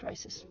this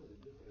crisis.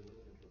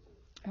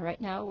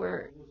 Right now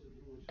we're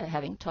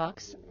having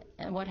talks,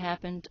 and what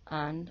happened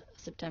on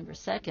September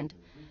 2nd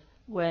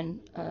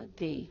when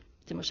the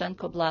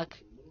Tymoshenko bloc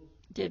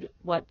did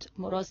what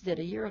Moroz did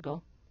a year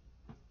ago.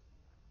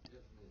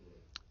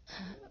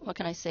 What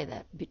can I say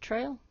that?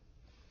 Betrayal?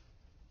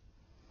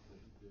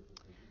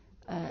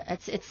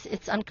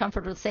 It's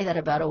uncomfortable to say that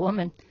about a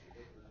woman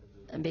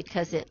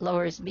because it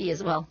lowers me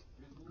as well.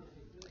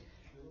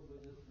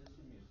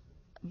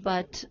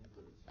 But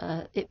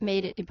it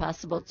made it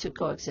impossible to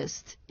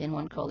coexist in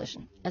one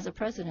coalition. As a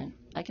president,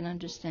 I can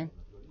understand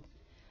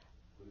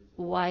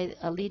why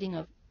a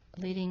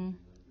leading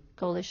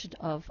coalition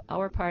of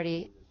our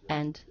party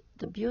and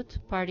the Butte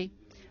party,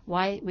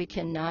 why we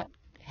cannot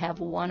have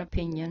one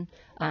opinion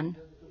on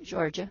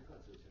Georgia.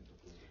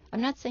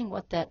 I'm not saying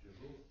what that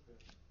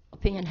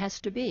opinion has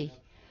to be,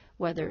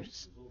 whether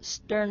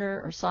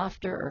sterner or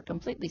softer or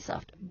completely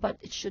soft, but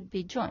it should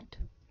be joint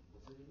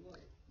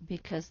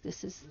because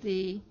this is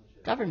the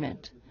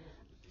government.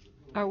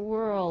 Our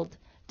world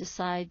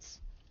decides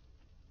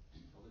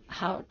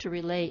how to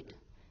relate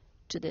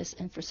to this,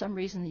 and for some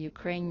reason the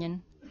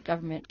Ukrainian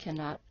government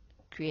cannot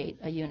create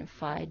a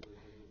unified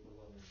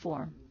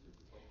form.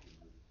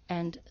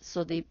 And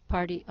so the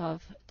party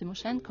of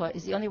Tymoshenko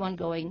is the only one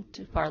going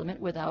to parliament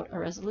without a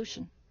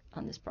resolution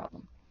on this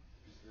problem.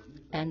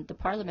 And the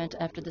parliament,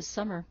 after the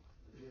summer,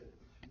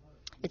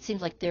 it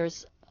seems like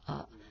there's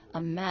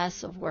a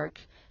mass of work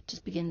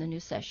to begin the new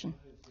session.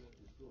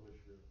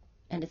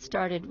 And it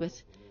started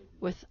with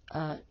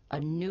a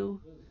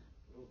new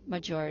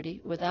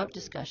majority, without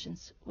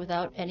discussions,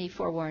 without any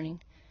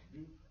forewarning.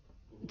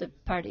 The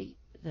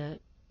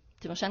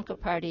Tymoshenko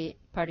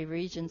party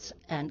regents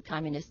and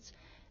communists,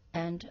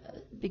 and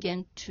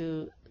began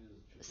to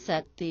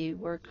set the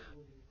work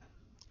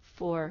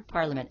for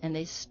parliament. And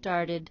they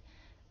started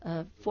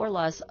 4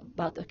 laws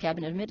about the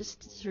cabinet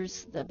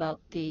ministers, about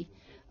the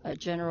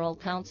general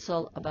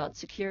council, about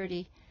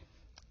security,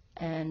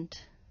 and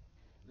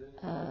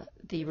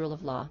the rule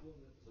of law.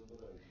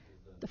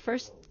 The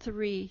first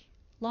 3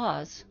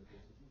 laws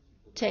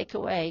take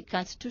away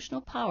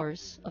constitutional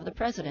powers of the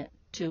president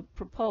to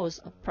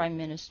propose a prime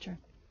minister,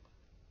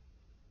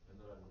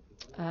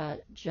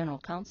 general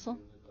counsel,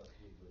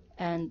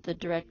 and the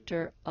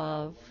director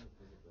of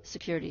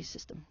security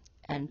system,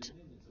 and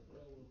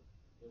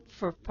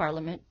for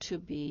parliament to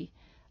be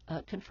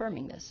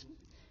confirming this.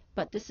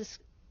 But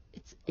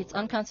it's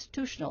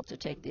unconstitutional to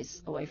take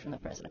this away from the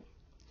president.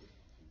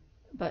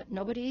 But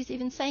nobody is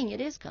even saying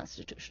it is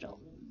constitutional.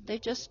 They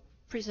just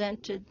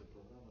presented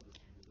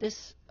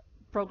this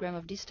program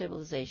of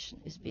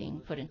destabilization is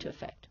being put into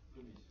effect.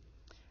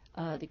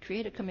 They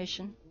create a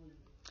commission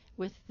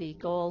with the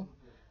goal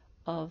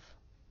of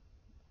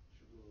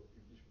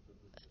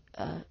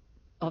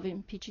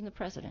impeaching the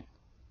president.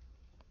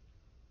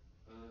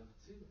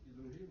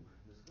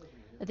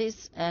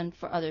 This, and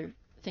for other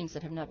things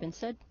that have not been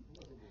said,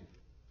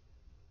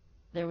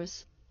 there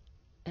was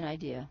an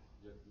idea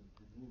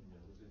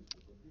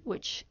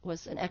which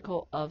was an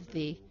echo of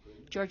the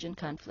Georgian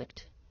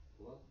conflict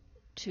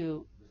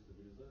to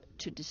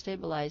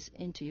destabilize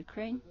into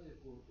Ukraine,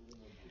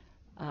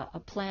 a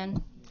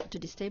plan to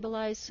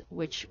destabilize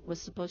which was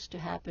supposed to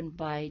happen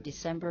by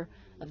December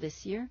of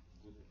this year,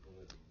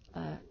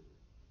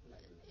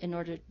 in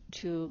order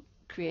to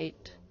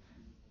create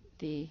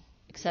the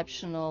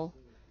exceptional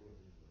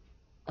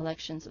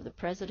elections of the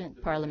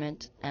president,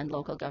 parliament, and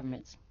local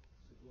governments.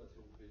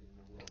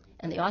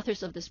 And the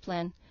authors of this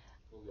plan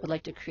would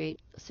like to create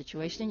a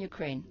situation in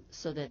Ukraine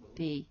so that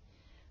the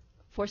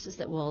forces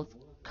that will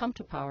come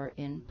to power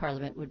in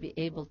parliament would be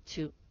able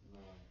to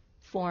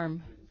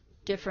form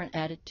different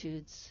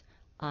attitudes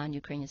on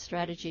Ukrainian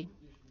strategy,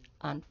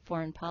 on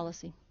foreign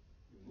policy,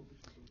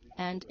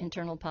 and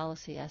internal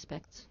policy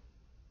aspects.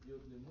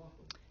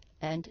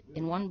 And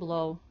in one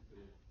blow,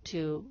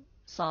 to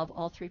solve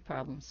all 3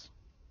 problems,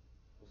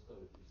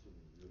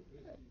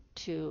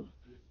 to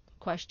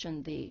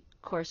question the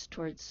course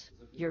towards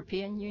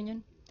European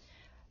Union,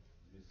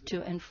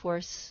 to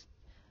enforce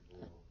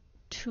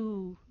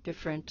 2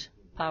 different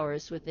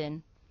powers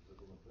within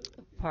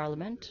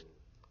Parliament,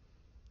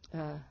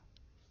 the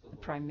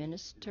Prime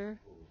Minister.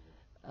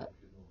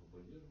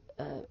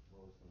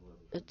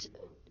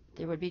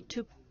 There would be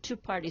two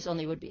parties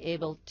only would be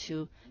able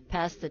to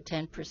pass the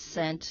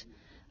 10%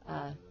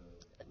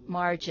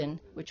 margin,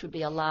 which would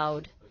be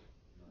allowed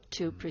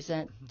to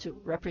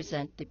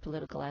represent the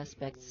political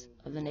aspects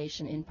of the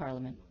nation in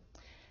Parliament.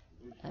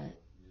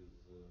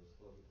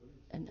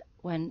 And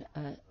when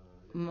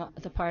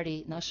the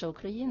party Nasha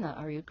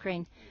Ukraina, or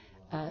Ukraine,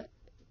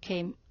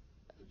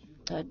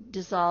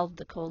 dissolved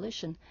the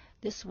coalition,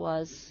 this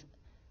was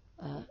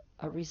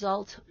a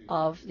result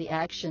of the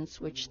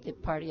actions which the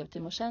party of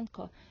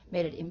Tymoshenko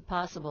made it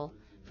impossible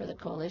for the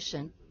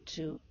coalition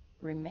to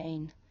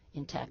remain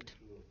intact.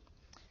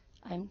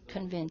 I'm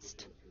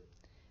convinced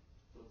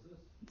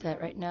that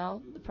right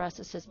now the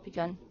process has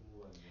begun,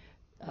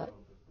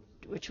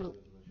 which will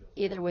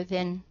either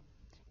within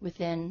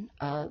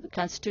the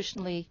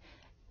constitutionally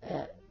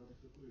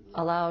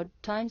allowed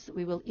times, that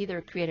we will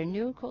either create a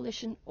new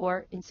coalition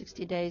or in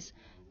 60 days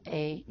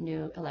a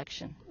new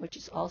election, which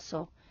is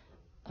also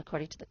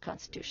according to the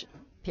Constitution,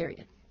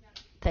 period.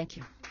 Thank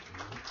you.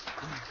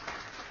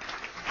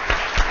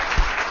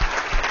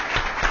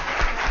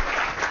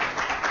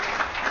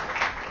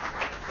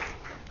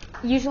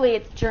 Usually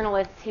it's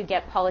journalists who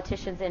get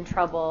politicians in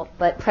trouble,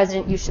 but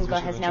President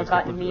Yushchenko has now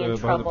gotten me in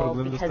trouble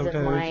because of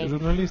my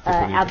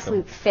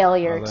absolute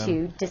failure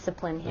to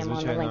discipline him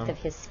on the length of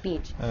his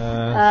speech.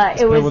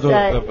 It was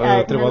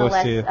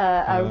nonetheless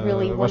a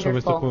really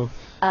wonderful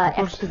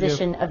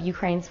exposition of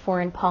Ukraine's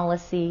foreign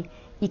policy,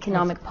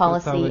 economic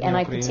policy, and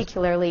I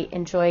particularly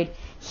enjoyed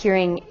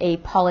hearing a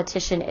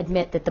politician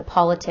admit that the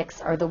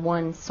politics are the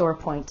one sore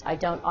point. I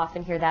don't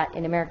often hear that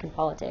in American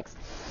politics.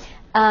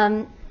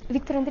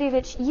 Viktor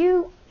Andreevich,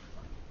 you,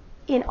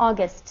 in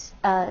August,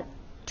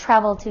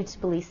 traveled to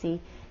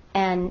Tbilisi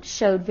and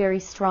showed very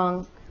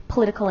strong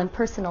political and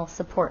personal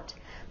support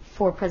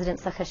for President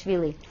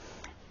Saakashvili.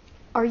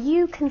 Are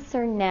you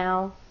concerned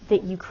now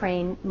that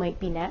Ukraine might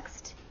be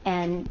next,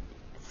 and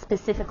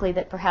specifically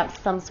that perhaps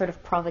some sort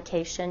of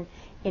provocation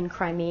in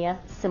Crimea,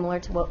 similar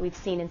to what we've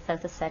seen in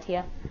South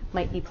Ossetia,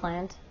 might be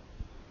planned?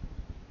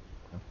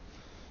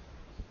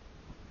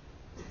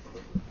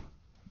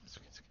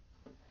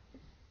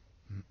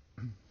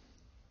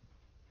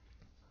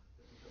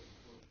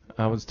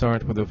 I would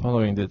start with the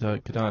following, that I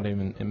could not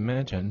even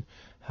imagine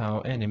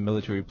how any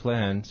military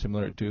plan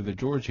similar to the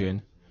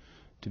Georgian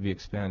to be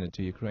expanded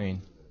to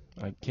Ukraine.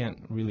 I can't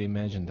really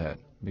imagine that,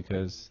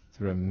 because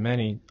there are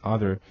many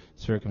other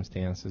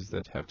circumstances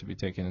that have to be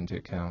taken into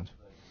account.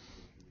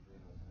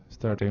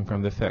 Starting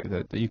from the fact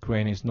that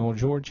Ukraine is no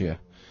Georgia.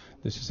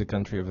 This is a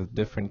country with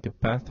different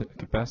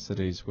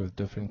capacities, with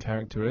different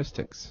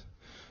characteristics,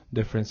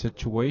 different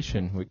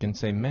situation. We can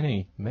say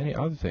many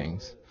other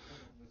things,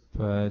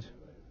 but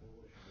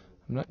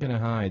I'm not going to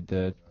hide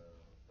that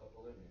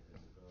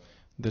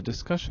the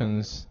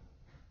discussions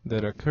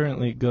that are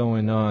currently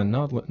going on,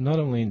 not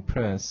only in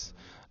press,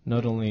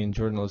 not only in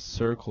journalist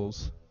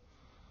circles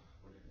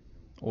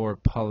or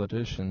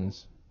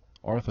politicians,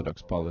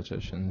 orthodox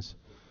politicians,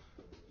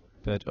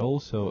 but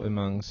also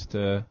amongst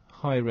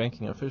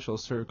high-ranking official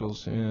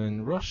circles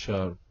in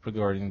Russia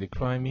regarding the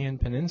Crimean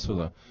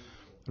Peninsula,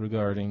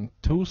 regarding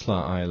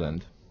Tuzla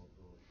Island,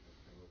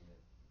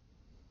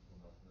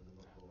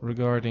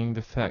 regarding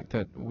the fact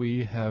that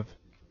we have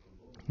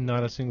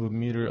not a single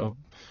meter of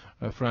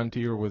a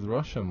frontier with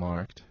Russia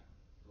marked.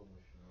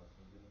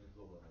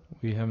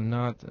 We have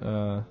not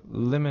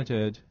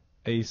limited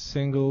a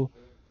single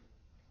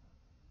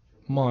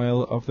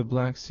mile of the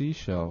Black Sea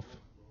shelf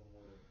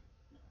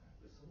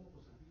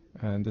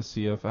and the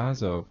Sea of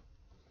Azov.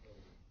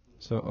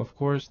 So of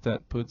course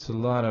that puts a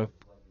lot of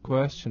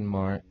question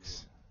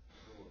marks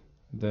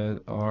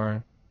that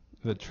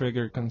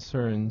trigger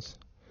concerns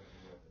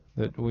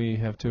that we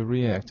have to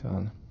react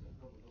on.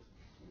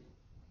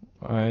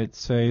 I'd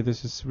say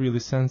this is really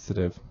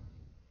sensitive.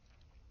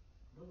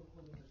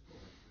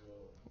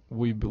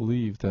 We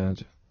believe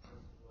that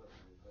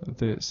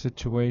the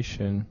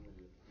situation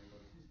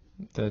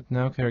that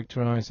now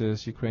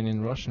characterizes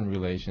Ukrainian-Russian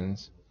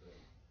relations,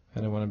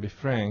 and I want to be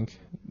frank,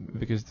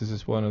 because this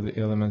is one of the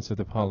elements of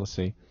the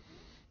policy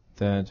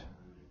that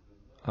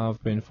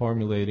I've been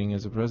formulating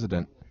as a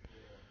president.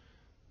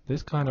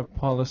 This kind of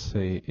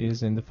policy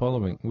is in the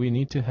following. We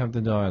need to have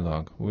the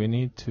dialogue. We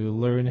need to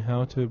learn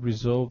how to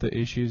resolve the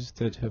issues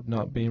that have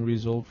not been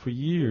resolved for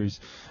years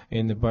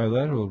in the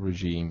bilateral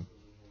regime.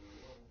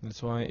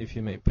 That's why, if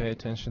you may pay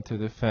attention to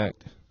the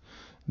fact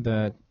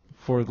that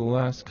for the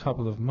last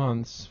couple of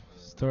months,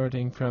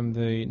 starting from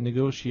the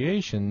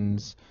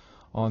negotiations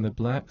on the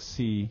Black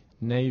Sea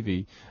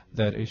Navy,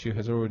 that issue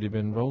has already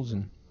been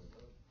risen.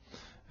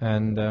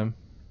 And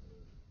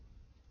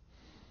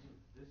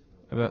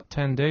about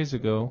 10 days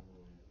ago,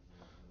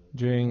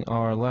 during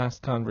our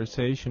last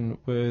conversation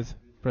with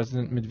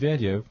President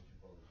Medvedev,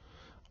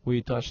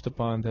 we touched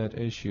upon that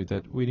issue,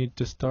 that we need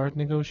to start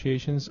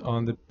negotiations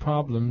on the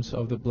problems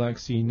of the Black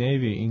Sea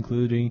Navy,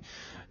 including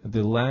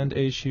the land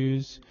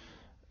issues,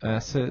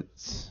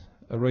 assets,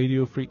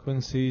 radio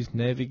frequencies,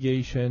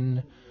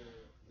 navigation.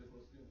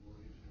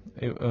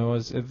 It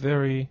was a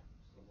very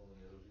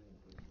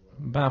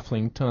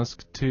baffling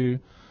task to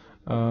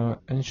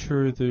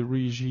ensure the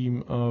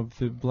regime of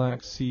the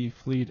Black Sea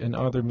Fleet and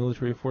other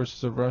military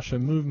forces of Russia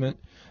movement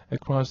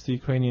across the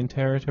Ukrainian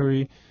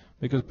territory,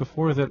 because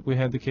before that we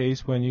had the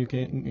case when you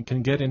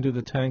can get into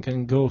the tank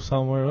and go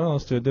somewhere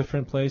else to a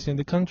different place in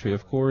the country.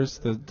 Of course,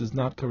 that does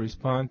not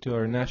correspond to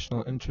our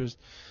national interest,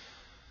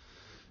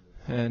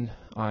 and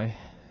I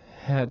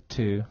had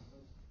to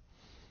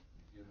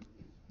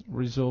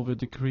resolve a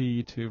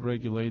decree to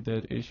regulate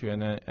that issue,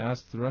 and I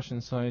asked the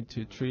Russian side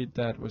to treat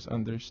that with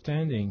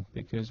understanding,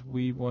 because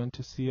we want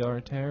to see our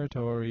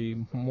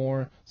territory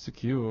more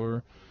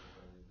secure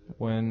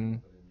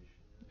when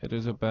it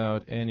is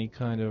about any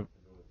kind of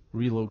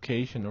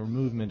relocation or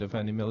movement of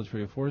any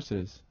military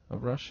forces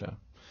of Russia.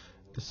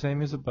 The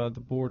same is about the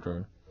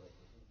border.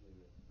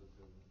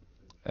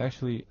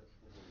 Actually,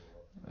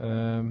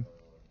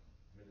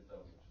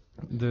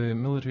 the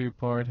military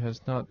part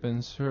has not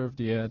been served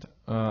yet.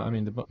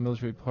 The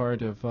military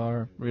part of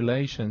our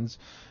relations.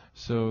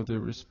 So the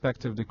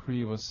respective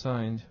decree was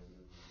signed,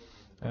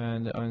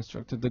 and I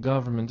instructed the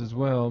government as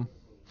well.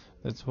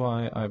 That's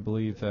why I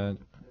believe that,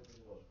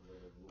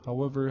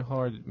 however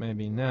hard it may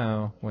be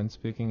now, when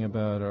speaking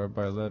about our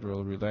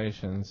bilateral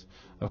relations,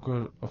 of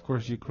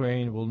course,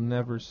 Ukraine will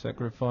never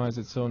sacrifice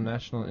its own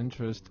national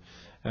interest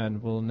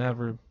and will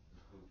never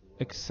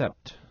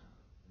accept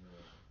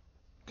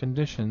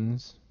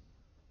conditions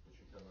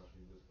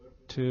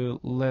to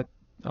let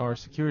our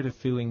security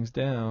feelings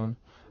down.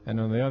 And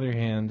on the other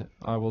hand,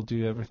 I will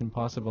do everything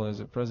possible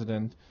as a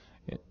president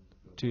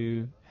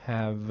to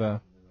have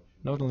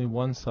not only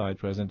one side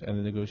present at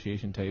the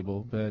negotiation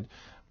table, but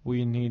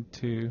we need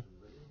to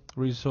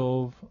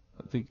resolve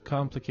the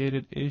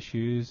complicated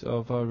issues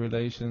of our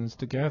relations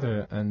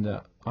together.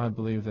 And I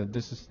believe that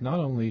this is not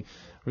only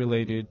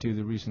related to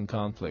the recent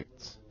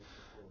conflicts.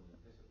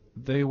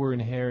 They were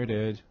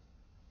inherited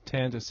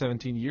 10 to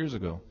 17 years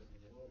ago.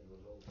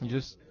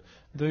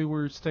 They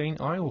were staying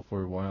idle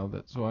for a while.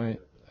 That's why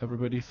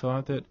everybody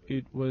thought that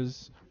it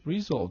was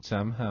resolved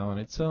somehow on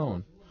its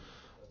own.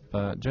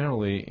 But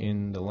generally,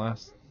 in the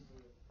last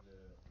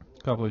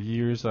couple of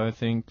years, I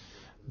think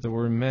there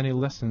were many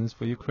lessons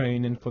for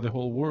Ukraine and for the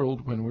whole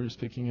world when we're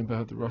speaking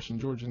about the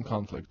Russian-Georgian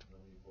conflict.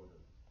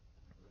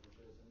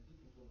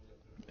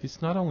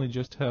 it's not only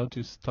just how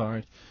to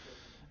stop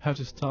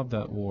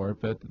that war,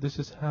 but this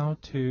is how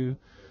to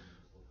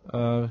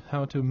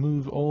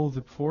move all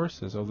the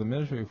forces, all the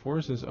military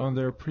forces, on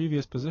their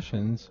previous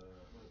positions,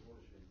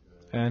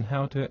 and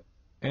how to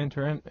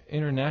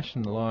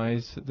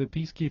internationalize the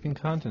peacekeeping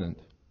continent.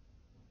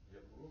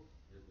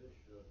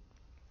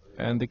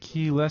 And the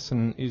key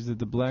lesson is that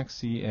the Black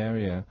Sea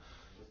area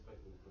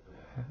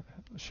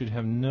should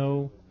have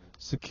no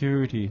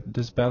security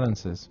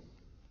disbalances.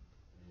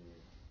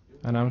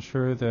 And I'm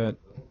sure that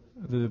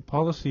the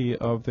policy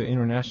of the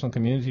international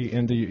community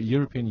and the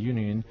European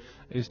Union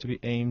is to be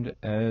aimed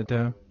at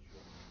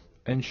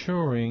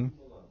ensuring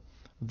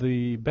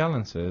the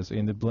balances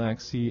in the Black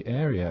Sea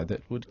area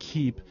that would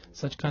keep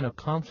such kind of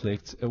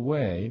conflicts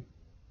away.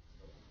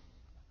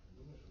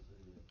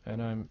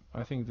 And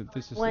I think that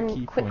this is the key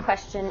One quick point.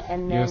 question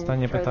and then throw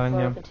the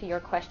floor open to your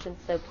questions,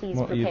 so please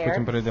prepare.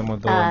 In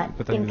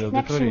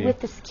connection with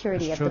the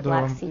security of the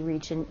Black Sea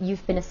region,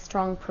 you've been a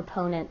strong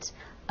proponent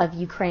of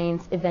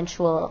Ukraine's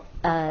eventual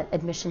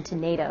admission to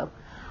NATO.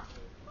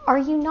 Are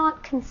you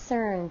not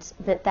concerned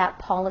that that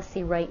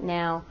policy right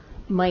now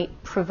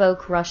might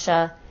provoke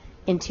Russia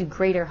into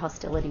greater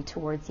hostility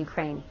towards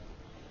Ukraine?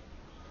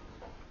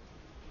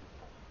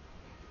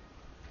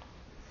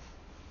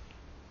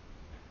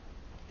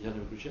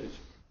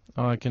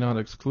 I cannot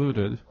exclude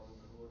it,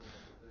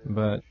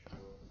 but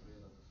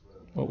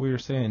what we are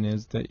saying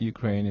is that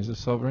Ukraine is a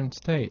sovereign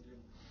state.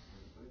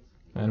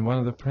 And one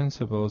of the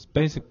principles,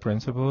 basic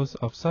principles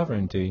of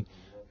sovereignty,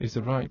 is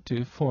the right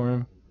to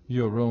form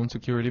your own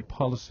security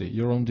policy,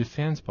 your own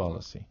defense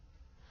policy.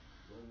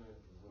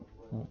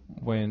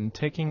 When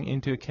taking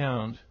into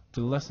account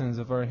the lessons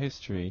of our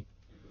history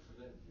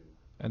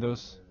and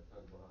those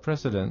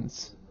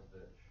precedents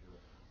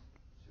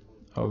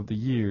of the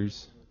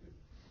years,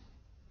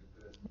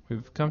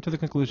 we've come to the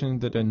conclusion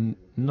that a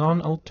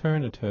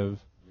non-alternative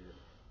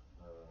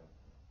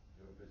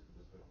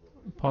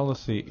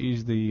policy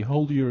is the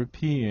whole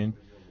European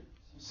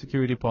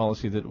security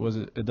policy that was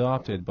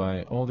adopted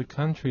by all the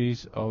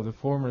countries of the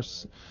former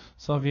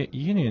Soviet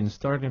Union,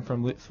 starting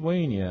from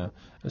Lithuania,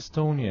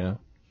 Estonia,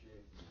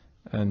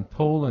 and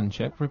Poland,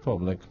 Czech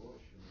Republic,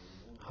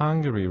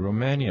 Hungary,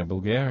 Romania,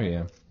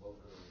 Bulgaria,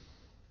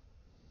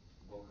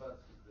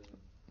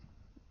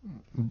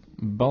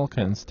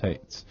 Balkan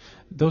states.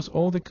 Those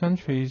all the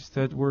countries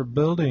that were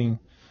building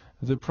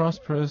the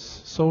prosperous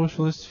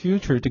socialist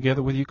future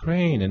together with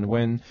Ukraine. And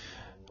when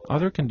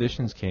other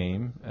conditions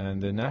came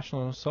and the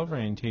national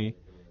sovereignty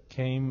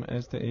came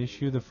as the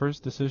issue, the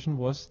first decision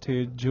was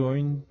to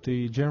join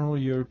the general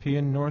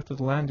European North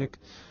Atlantic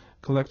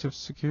collective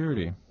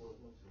security.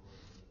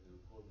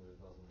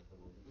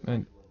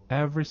 And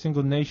every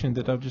single nation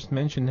that I've just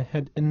mentioned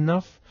had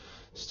enough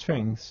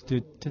strength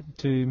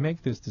to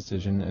make this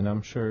decision, and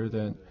I'm sure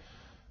that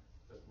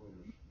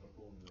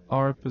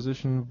our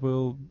position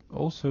will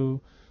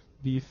also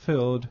be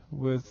filled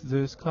with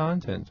this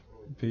content.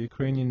 The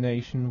Ukrainian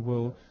nation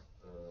will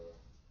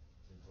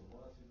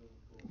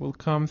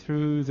come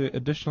through the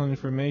additional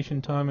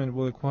information time and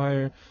will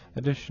acquire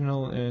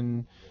additional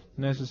and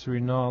necessary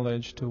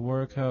knowledge to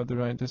work out the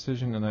right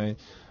decision. And I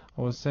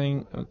was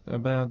saying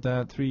about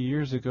that 3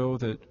 years ago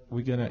that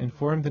we're going to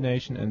inform the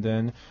nation, and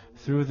then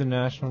through the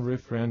national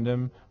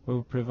referendum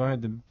we'll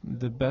provide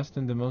the best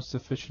and the most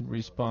sufficient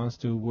response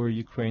to where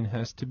Ukraine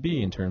has to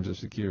be in terms of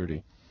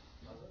security.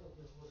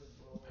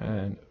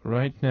 And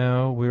right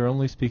now we're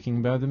only speaking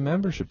about the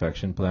membership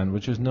action plan,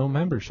 which is no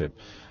membership.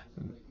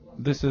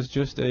 This is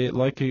just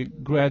like a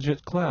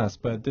graduate class,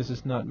 but this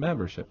is not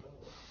membership.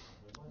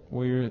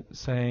 We're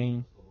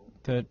saying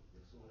that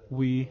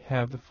we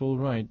have the full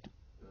right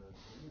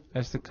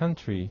as the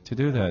country to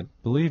do that.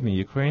 Believe me,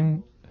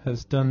 Ukraine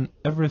has done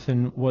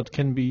everything what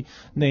can be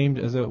named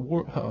as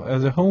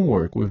a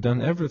homework. We've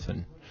done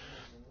everything.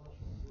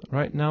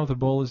 Right now the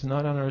ball is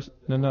not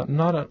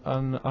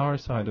on our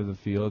side of the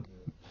field.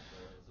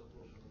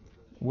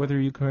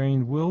 Whether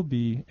Ukraine will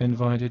be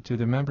invited to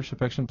the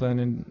membership action plan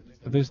in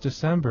this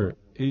December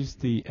is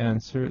the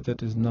answer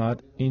that is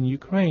not in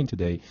Ukraine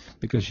today,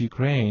 because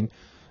Ukraine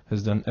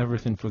has done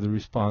everything for the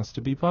response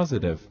to be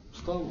positive.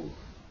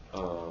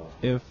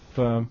 If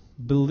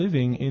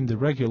believing in the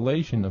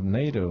regulation of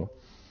NATO,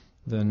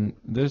 then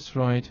this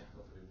right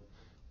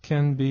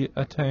can be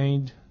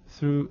attained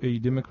through a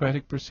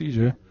democratic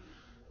procedure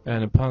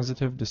and a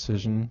positive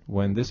decision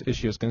when this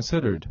issue is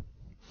considered.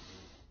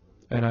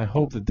 And I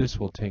hope that this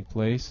will take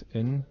place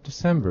in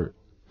December.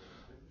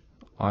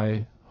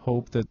 I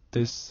hope that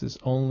this is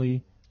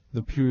only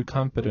the pure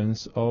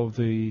competence of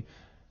the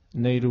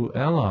NATO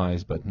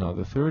allies, but not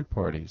the third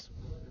parties.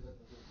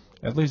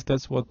 At least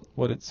that's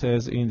what it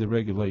says in the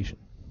regulation.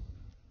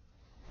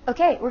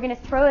 Okay, we're going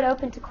to throw it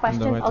open to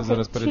questions. I'll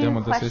take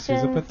 2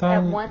 questions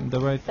at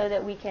once so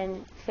that we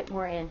can fit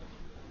more in.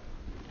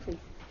 Please.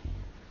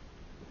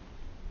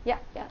 Yeah.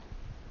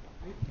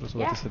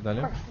 Дозвольте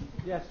далі.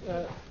 Yes.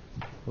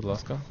 Будь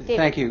ласка.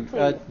 Thank you.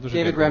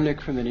 David Remnick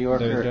from the New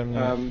Yorker.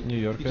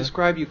 You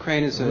describe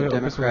Ukraine as a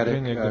democratic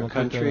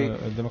country.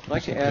 I'd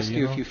like to ask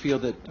you if you feel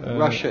that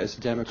Russia is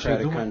a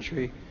democratic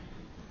country,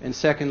 And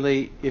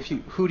secondly,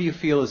 who do you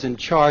feel is in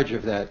charge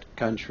of that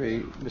country,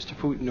 Mr.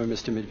 Putin or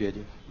Mr.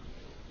 Medvedev?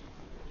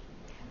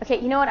 Okay,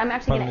 you know what? I'm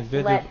actually going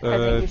to let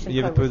President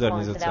Yushchenko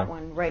respond to that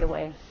one right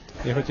away.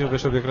 Я хотів би,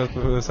 щоб якраз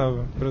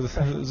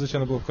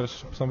звичайно було краще,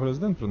 щоб сам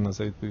президент на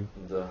це відповів.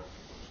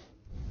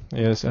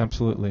 Yes,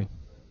 absolutely.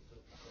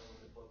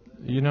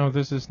 You know,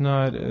 this is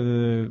not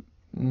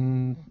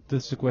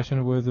this is a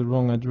question with the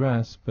wrong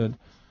address, but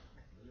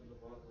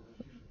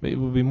it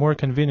would be more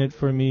convenient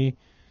for me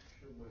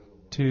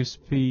to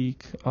speak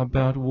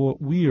about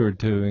what we are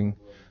doing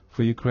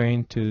for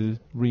Ukraine to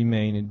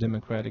remain a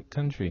democratic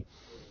country.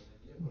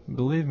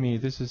 Believe me,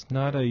 this is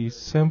not a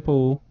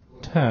simple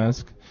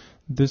task.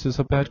 This is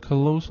about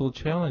colossal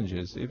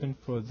challenges, even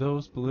for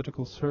those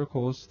political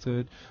circles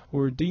that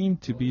were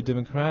deemed to be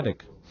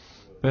democratic.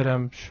 But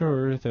I'm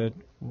sure that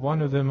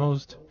one of the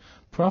most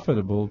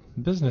profitable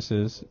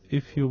businesses,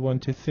 if you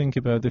want to think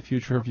about the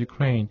future of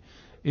Ukraine,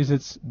 is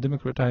its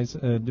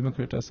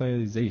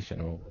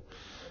democratization.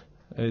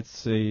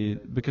 It's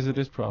because it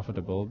is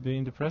profitable.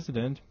 Being the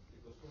president,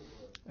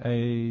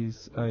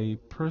 as a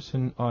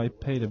person, I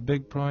paid a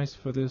big price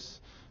for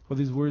these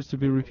words to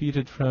be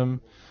repeated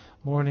from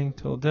morning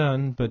till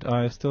dawn, but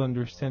I still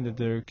understand that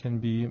there can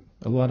be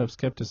a lot of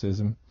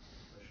skepticism.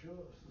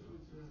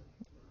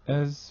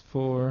 As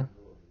for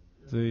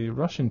the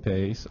Russian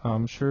pace,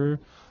 I'm sure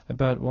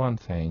about one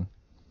thing.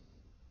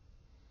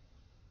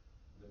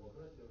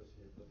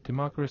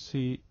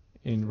 Democracy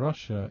in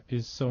Russia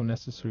is so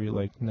necessary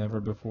like never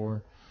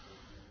before,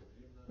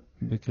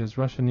 because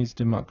Russia needs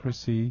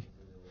democracy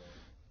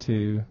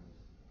to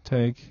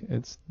take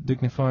its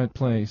dignified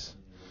place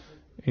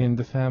in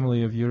the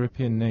family of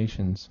European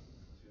nations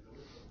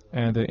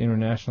and the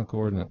international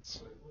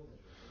coordinates.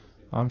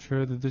 I'm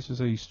sure that this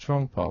is a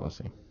strong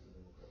policy.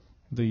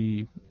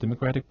 The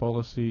democratic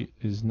policy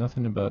is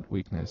nothing about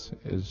weakness,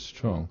 it is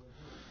strong.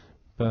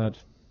 But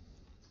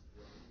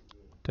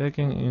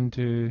taking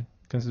into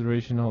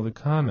consideration all the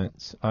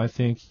comments, I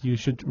think you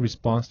should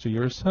respond to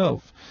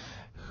yourself.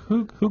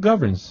 Who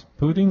governs,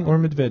 Putin or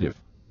Medvedev?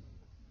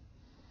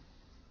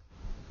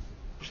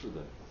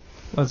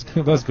 Let's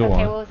go on.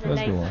 Okay, well, it was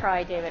a nice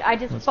try, David. I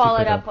just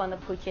followed up on the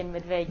Putin,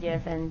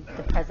 Medvedev, and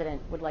the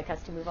president would like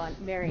us to move on.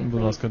 Mary,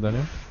 please.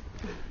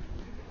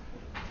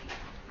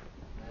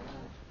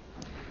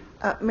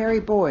 Mary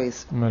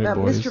Boyes.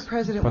 Mr.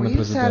 President, were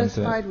you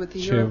satisfied with the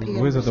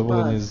European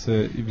response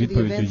to the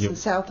events in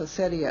South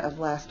Ossetia of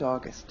last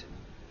August?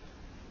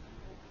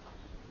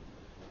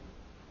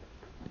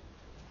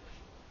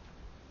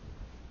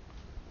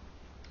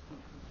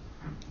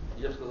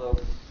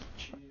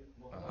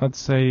 I'd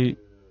say,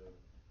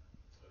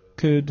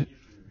 could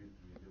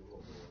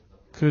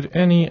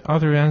any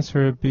other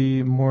answer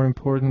be more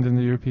important than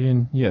the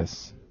European?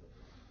 Yes.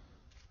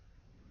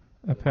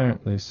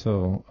 Apparently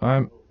so.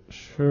 I'm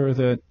sure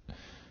that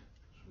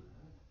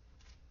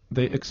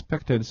they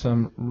expected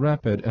some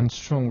rapid and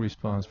strong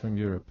response from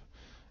Europe.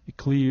 A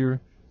clear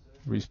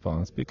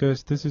response,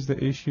 because this is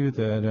the issue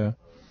that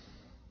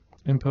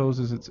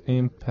imposes its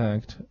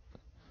impact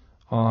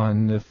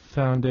on the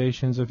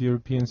foundations of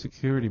European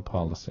security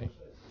policy.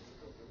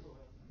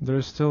 There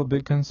is still a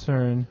big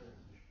concern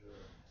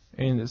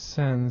in the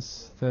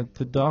sense that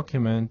the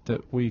document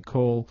that we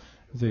call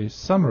the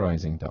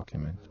summarizing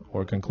document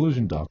or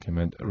conclusion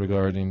document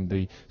regarding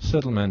the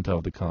settlement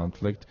of the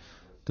conflict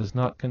does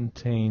not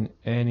contain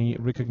any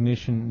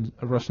recognition,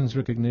 Russia's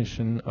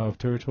recognition of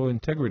territorial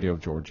integrity of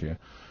Georgia,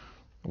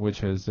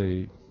 which is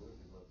a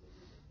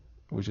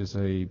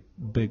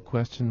big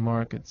question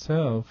mark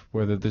itself,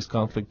 whether this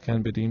conflict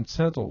can be deemed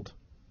settled.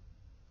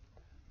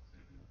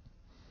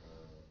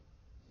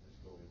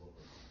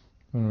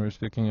 When we're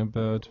speaking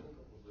about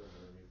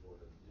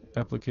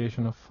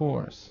application of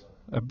force,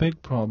 a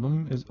big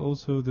problem is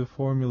also the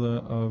formula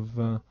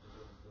of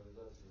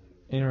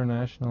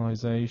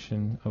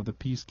internationalization of the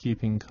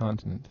peacekeeping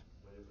continent,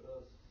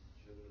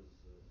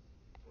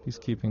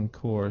 peacekeeping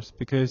course,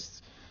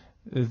 because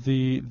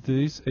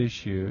this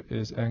issue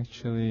is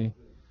actually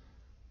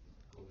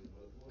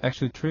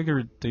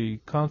triggered the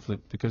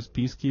conflict because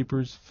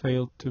peacekeepers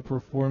failed to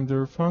perform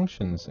their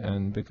functions,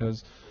 and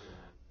because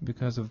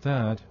of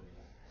that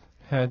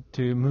had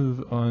to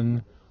move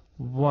on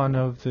one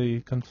of the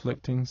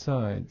conflicting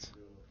sides.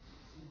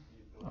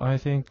 I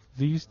think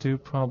these two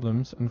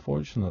problems,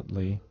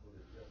 unfortunately,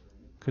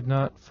 could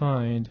not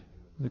find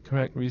the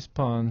correct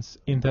response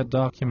in that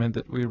document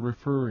that we're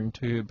referring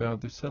to about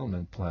the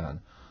settlement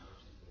plan.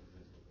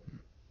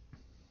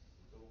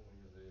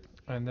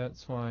 And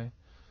that's why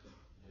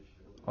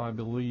I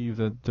believe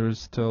that there's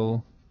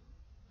still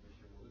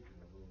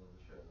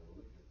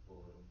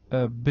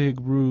a big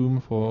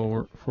room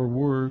for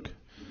work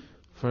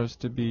for us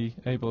to be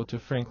able to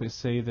frankly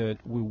say that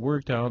we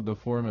worked out the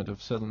format of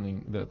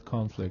settling that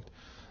conflict.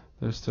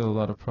 There's still a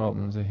lot of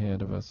problems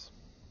ahead of us.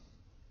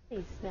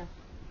 Please, yeah.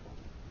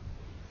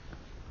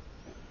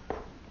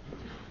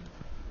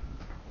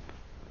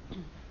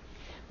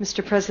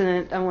 Mr.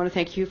 President, I want to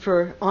thank you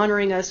for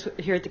honoring us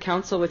here at the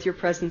Council with your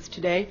presence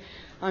today.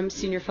 I'm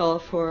Senior Fellow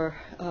for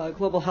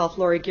Global Health,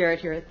 Laurie Garrett,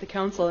 here at the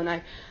Council, and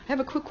I have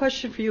a quick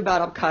question for you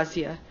about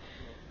Abkhazia.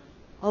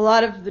 A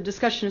lot of the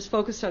discussion is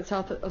focused on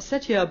South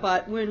Ossetia,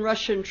 but when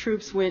Russian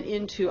troops went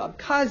into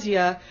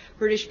Abkhazia,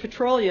 British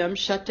Petroleum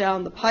shut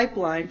down the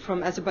pipeline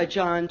from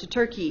Azerbaijan to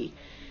Turkey.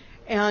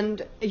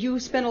 And you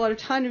spent a lot of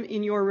time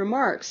in your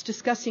remarks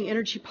discussing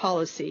energy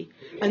policy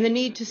and the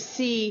need to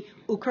see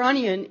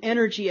Ukrainian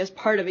energy as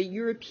part of a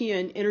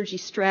European energy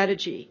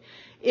strategy.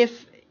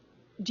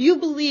 Do you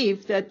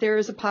believe that there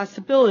is a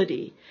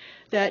possibility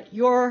that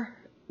your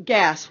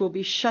gas will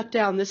be shut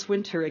down this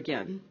winter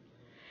again?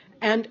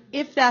 And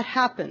if that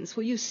happens,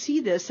 will you see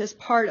this as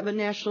part of a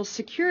national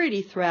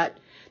security threat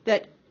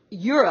that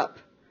Europe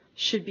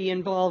should be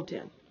involved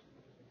in?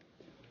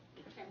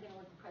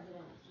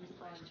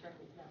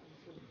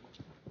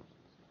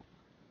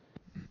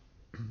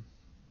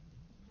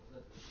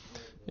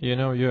 You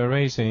know, you're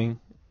raising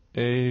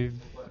a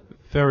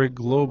very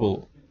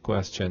global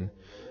question.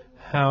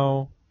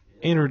 How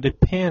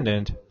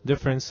interdependent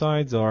different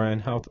sides are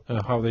and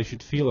how they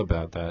should feel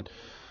about that.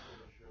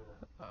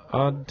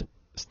 I'd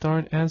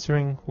start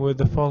answering with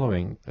the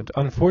following. That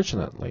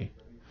unfortunately,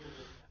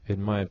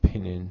 in my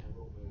opinion,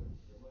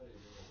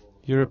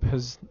 Europe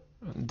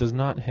does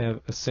not have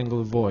a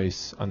single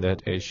voice on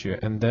that issue,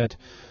 and that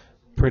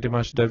pretty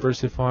much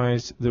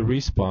diversifies the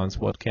response,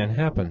 what can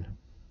happen.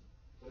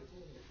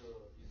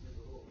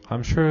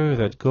 I'm sure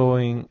that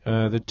going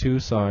the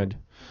two-side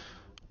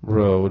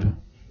road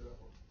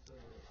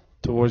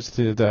towards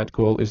that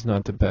goal is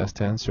not the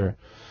best answer.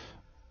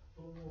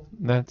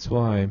 That's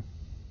why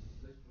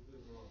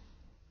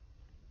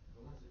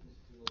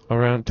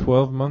around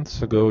 12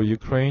 months ago,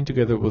 Ukraine,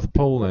 together with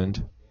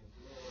Poland,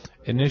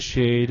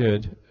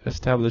 initiated the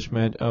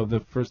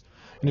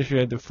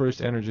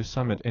first energy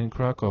summit in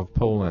Krakow,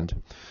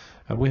 Poland.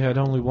 And we had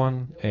only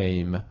one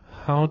aim: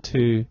 how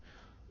to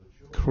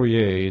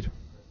create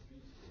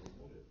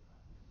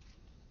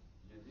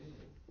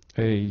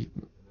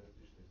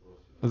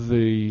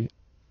the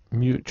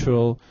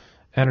mutual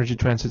energy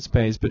transit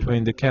space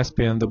between the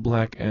Caspian, the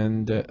Black,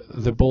 and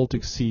the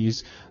Baltic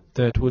Seas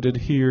that would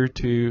adhere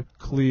to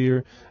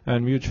clear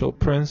and mutual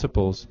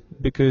principles.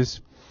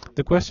 Because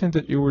the question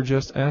that you were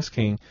just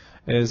asking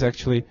is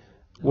actually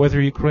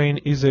whether Ukraine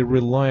is a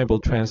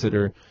reliable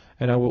transitor,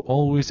 and I will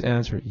always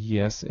answer,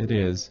 yes, it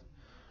is.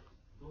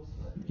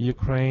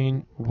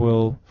 Ukraine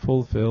will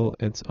fulfill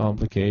its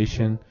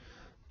obligation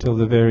till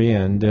the very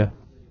end.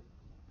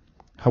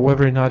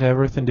 However, not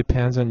everything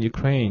depends on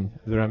Ukraine.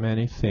 There are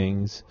many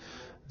things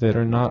that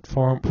are not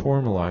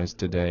formalized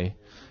today.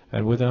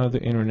 And without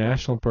the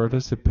international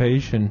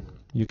participation,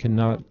 you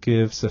cannot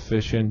give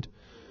sufficient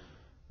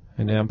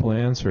and ample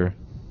answer.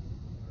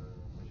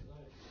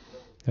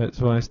 That's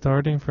why,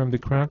 starting from the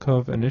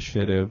Krakow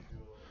initiative,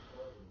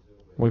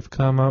 we've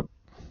come up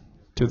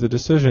to the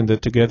decision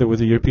that together with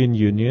the European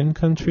Union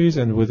countries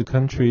and with the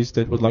countries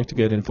that would like to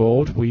get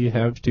involved, we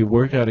have to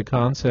work out a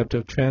concept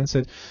of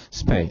transit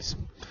space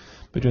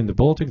between the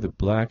Baltic, the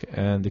Black,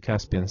 and the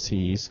Caspian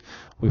Seas.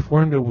 We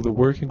formed a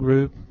working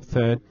group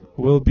that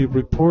will be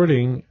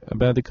reporting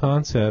about the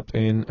concept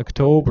in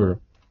October.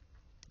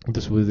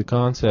 This was the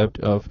concept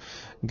of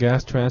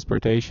gas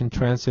transportation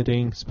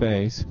transiting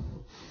space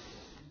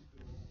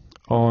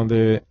on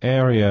the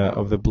area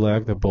of the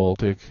Black, the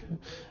Baltic,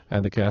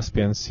 and the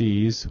Caspian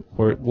Seas,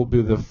 where it will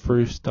be the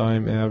first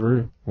time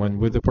ever when,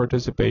 with the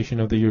participation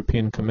of the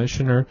European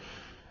Commissioner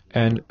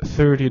and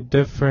 30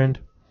 different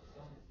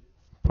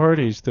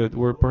parties that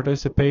were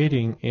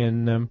participating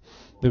in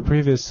the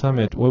previous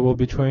summit, we will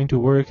be trying to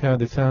work out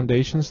the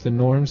foundations, the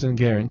norms and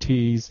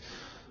guarantees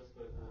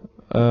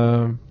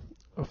with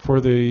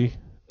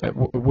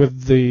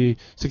the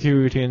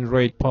security and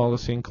rate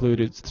policy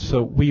included.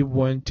 So we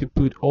want to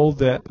put all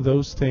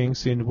those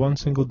things in one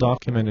single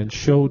document and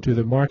show to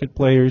the market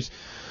players,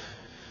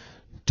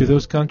 to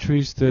those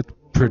countries that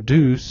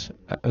produce,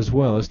 as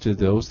well as to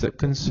those that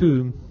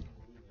consume.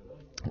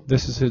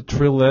 This is a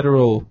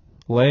trilateral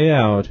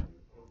layout.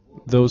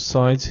 Those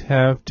sides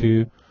have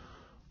to,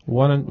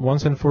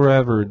 once and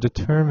forever,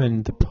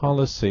 determine the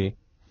policy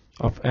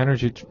of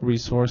energy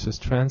resources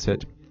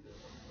transit,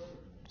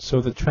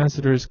 so that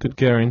transitors could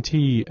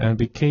guarantee and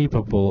be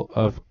capable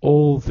of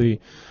all the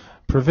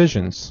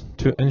provisions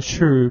to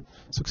ensure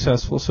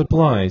successful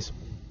supplies.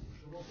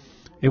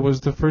 It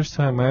was the first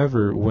time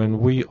ever when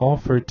we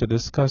offered to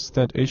discuss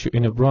that issue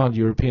in a broad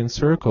European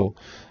circle,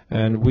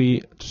 and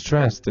we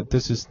stressed that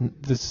this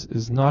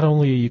is not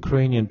only a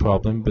Ukrainian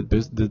problem, but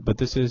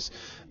this is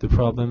the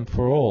problem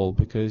for all,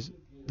 because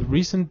the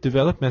recent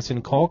developments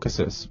in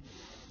Caucasus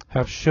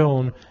have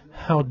shown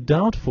how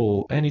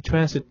doubtful any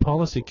transit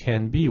policy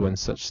can be when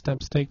such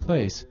steps take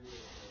place.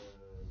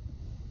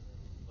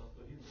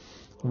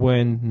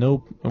 When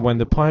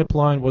the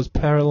pipeline was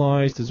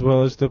paralyzed, as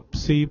well as the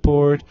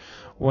seaport,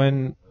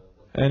 when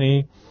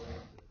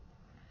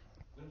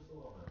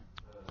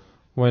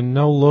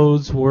no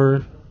loads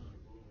were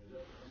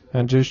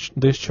and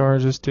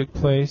discharges took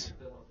place.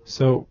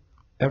 So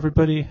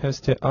everybody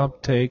has to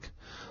uptake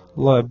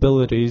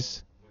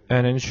liabilities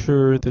and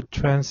ensure the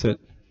transit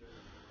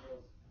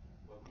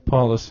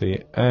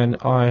policy. And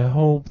I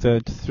hope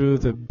that through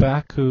the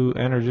Baku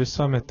Energy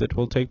Summit that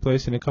will take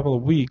place in a couple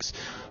of weeks,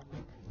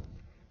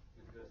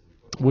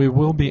 we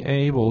will be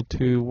able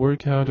to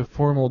work out a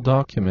formal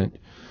document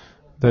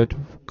that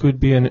could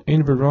be an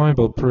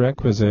invariable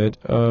prerequisite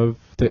of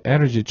the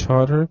Energy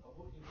Charter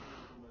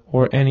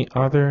or any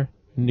other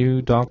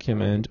new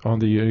document on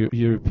the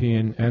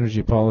European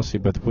energy policy.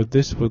 But with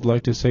this, would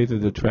like to say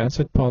that the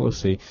transit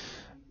policy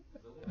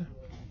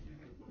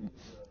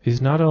is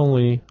not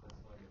only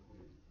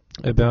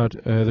about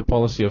the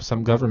policy of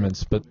some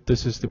governments, but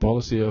this is the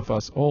policy of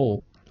us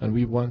all, and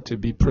we want to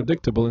be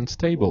predictable and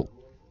stable.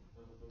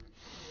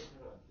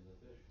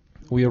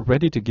 We are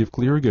ready to give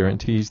clear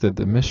guarantees that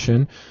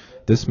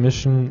this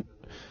mission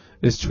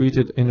is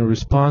treated in a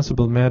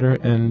responsible manner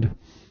and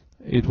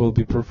it will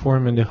be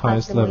performed in the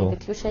highest level.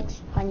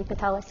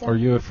 Are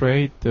you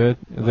afraid that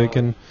they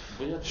can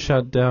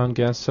shut down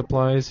gas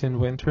supplies in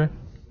winter?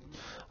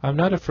 I'm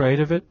not afraid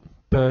of it,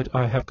 but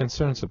I have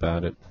concerns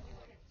about it.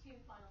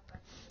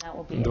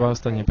 Два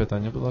останні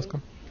питання, будь ласка.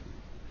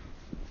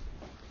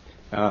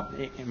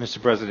 Mr.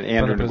 President,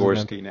 Andrew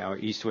Nagorski now,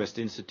 East-West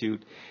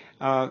Institute.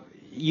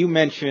 You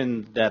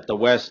mentioned that the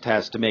West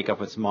has to make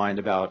up its mind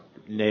about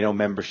NATO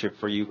membership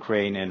for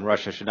Ukraine and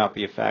Russia should not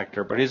be a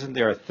factor, but isn't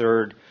there a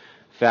third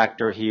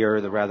factor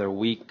here, the rather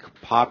weak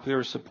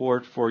popular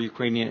support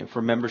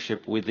for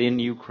membership within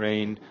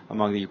Ukraine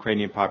among the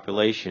Ukrainian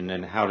population,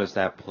 and how does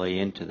that play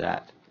into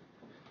that?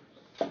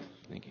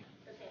 Thank you.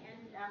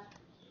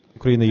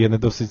 Україна є не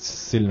досить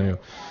сильною.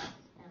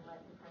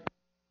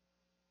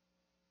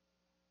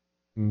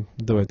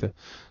 Давайте,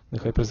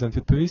 нехай президент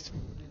відповість.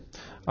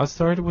 I'll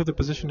start with the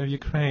position of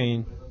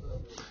Ukraine.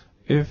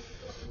 If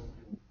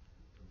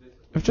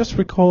just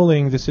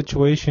recalling the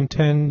situation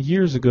 10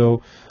 years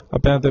ago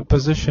about the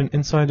position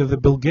inside of the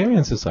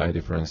Bulgarian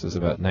society, for instance,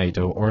 about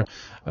NATO, or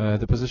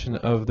the position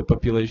of the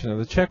population of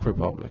the Czech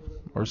Republic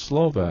or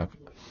Slovak,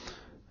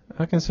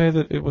 I can say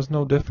that it was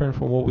no different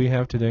from what we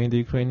have today in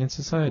the Ukrainian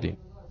society.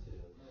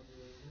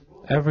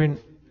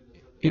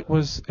 It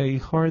was a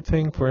hard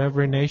thing for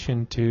every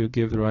nation to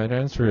give the right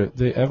answer.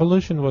 The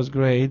evolution was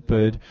great,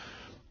 but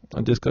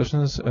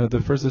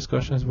the first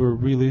discussions were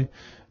really,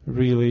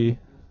 really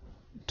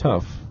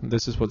tough.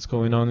 This is what's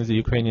going on in the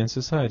Ukrainian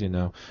society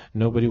now.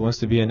 Nobody wants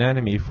to be an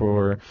enemy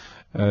for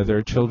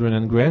their children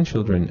and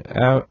grandchildren.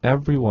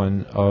 Every one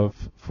of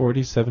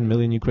 47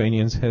 million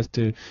Ukrainians has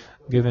to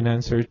give an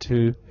answer to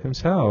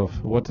himself.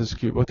 What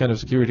kind of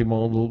security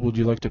model would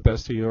you like to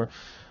pass to your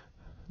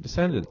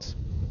descendants?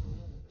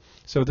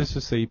 So this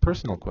is a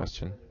personal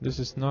question. This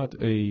is not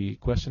a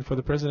question for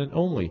the president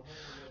only.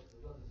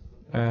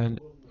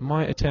 And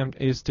my attempt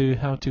is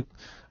how to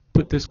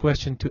put this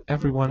question to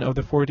every one of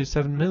the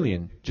 47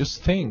 million.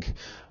 Just think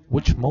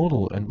which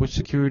model and which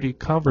security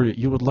cover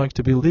you would like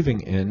to be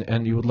living in,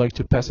 and you would like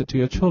to pass it to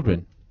your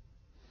children.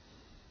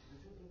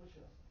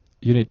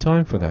 You need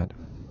time for that.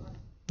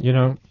 You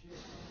know,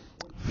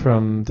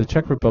 from the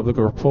Czech Republic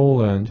or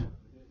Poland,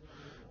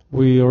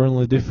 we are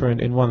only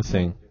different in one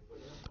thing.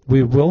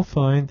 We will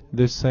find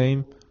the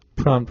same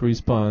prompt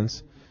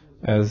response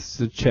as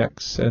the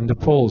Czechs and the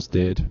Poles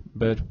did,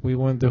 but we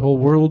want the whole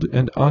world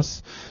and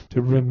us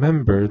to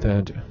remember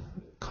that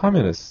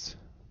communists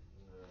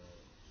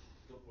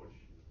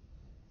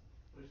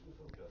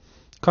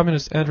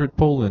entered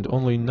Poland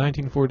only in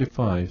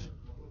 1945,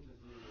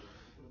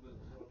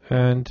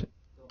 and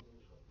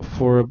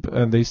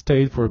they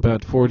stayed for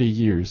about 40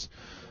 years.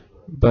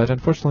 But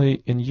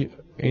unfortunately,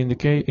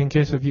 in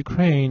case of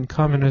Ukraine,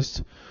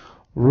 communists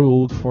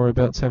ruled for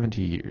about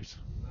 70 years.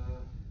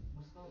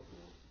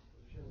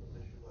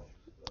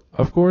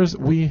 Of course,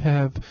 we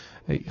have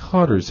a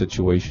harder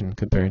situation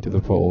compared to the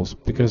Poles,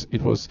 because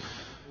it was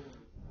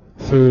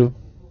through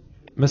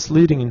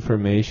misleading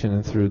information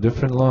and through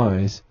different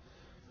lies.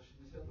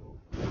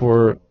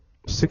 For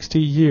 60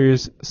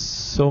 years,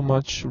 so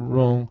much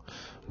wrong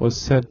was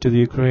said to the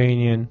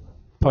Ukrainian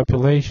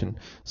population.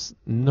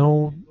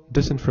 No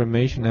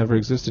disinformation ever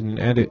existed in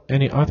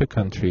any other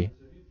country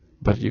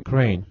but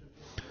Ukraine.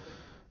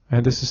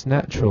 And this is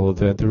natural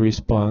that the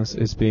response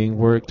is being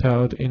worked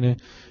out in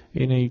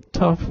a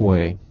tough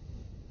way.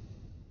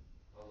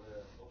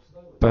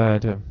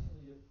 But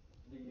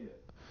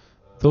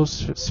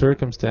those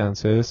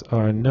circumstances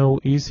are no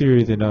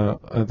easier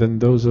than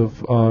those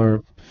of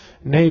our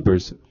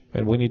neighbors,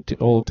 and we need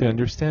all to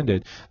understand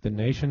it. The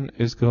nation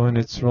is going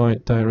its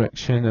right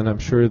direction, and I'm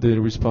sure the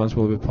response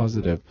will be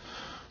positive.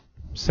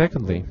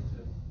 Secondly,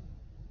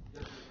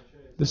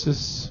 this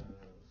is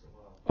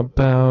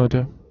about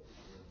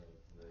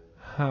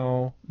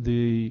how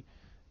the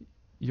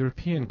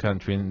European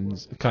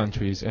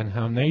countries and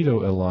how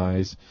NATO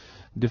allies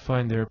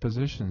define their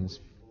positions.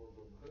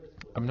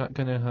 I'm not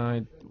going to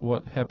hide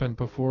what happened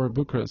before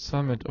Bucharest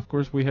summit. Of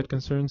course, we had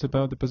concerns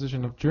about the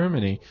position of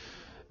Germany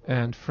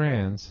and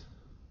France.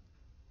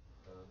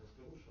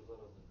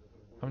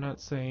 I'm not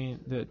saying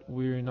that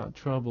we're not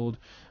troubled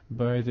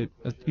by the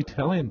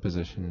Italian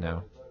position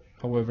now.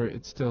 However,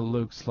 it still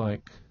looks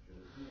like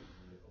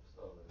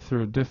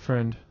through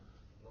different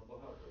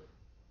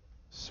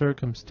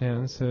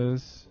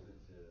circumstances,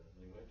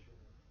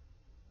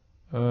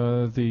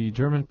 the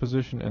German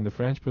position and the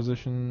French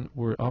position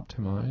were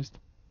optimized.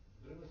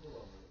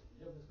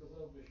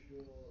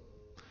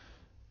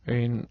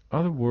 In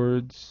other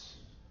words,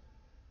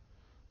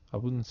 I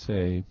wouldn't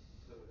say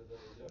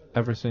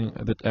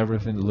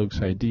everything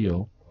looks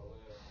ideal,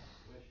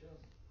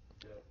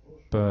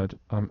 but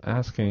I'm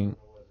asking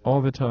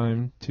all the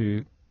time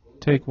to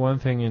take one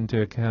thing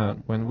into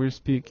account when we're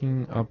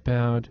speaking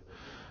about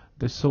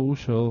the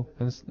social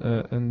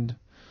and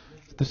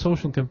the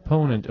social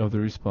component of the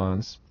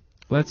response.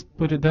 Let's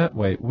put it that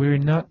way. We're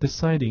not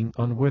deciding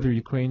on whether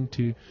Ukraine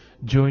to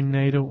join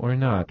NATO or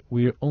not.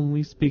 We're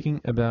only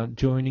speaking about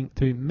joining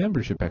the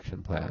membership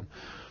action plan.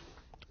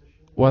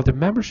 While the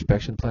membership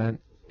action plan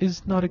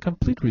is not a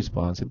complete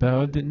response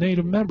about the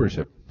NATO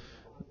membership.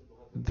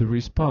 The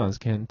response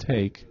can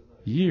take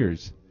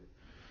years.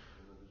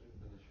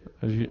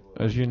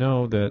 As you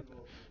know that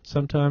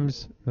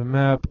sometimes the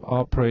map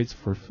operates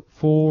for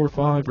 4,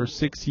 5, or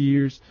 6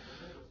 years.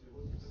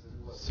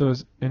 So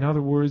in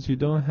other words, you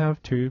don't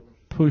have to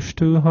push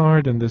too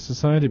hard on the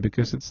society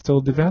because it's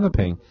still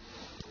developing.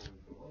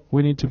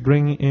 We need to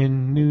bring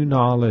in new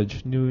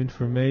knowledge, new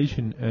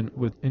information, and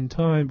in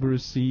time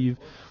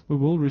we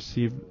will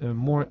receive a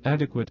more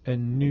adequate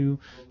and new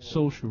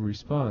social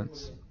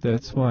response.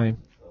 That's why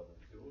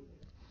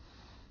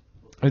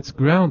it's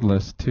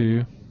groundless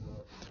to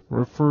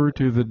refer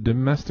to the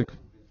domestic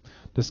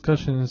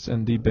discussions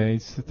and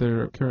debates that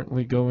are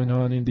currently going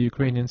on in the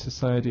Ukrainian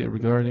society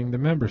regarding the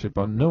membership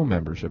or no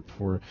membership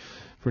for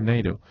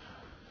NATO.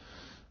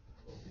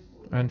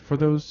 And for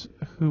those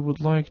who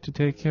would like to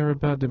take care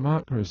about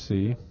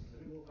democracy,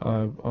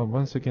 I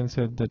once again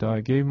said that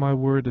I gave my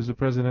word as a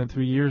president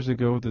 3 years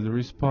ago that the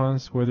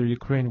response, whether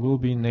Ukraine will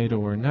be in NATO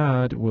or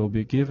not, will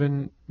be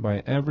given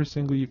by every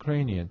single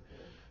Ukrainian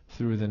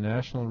through the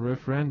national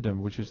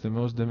referendum, which is the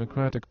most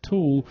democratic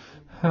tool,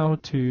 how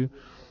to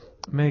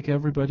make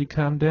everybody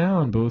calm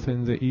down, both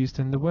in the East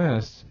and the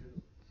West.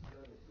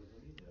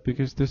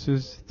 Because this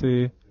is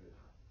the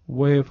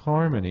way of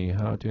harmony,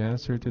 how to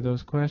answer to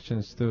those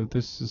questions. So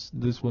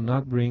this will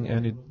not bring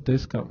any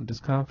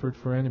discomfort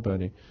for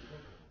anybody.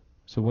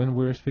 So when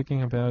we're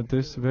speaking about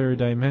this very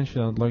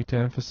dimension, I'd like to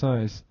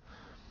emphasize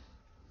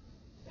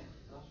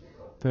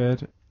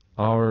that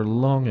our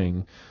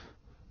longing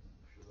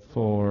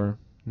for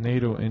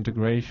NATO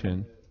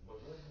integration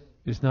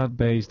is not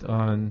based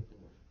on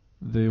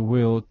the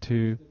will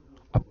to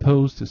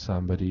oppose to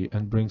somebody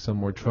and bring some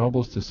more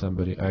troubles to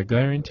somebody. I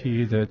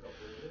guarantee that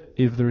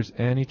if there's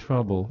any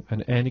trouble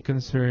and any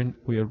concern,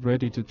 we are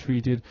ready to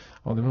treat it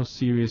on the most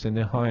serious and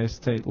the highest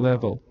state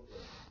level.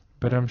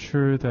 But I'm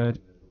sure that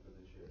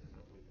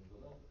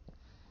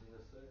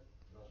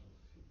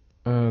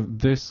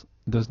this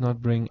does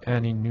not bring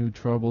any new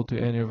trouble to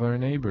any of our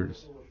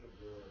neighbors.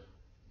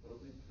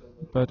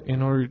 But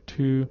in order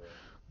to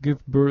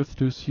give birth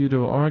to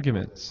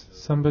pseudo-arguments,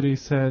 somebody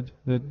said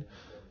that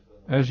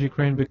as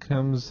Ukraine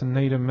becomes a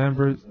NATO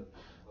member,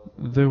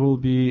 there will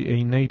be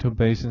a NATO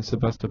base in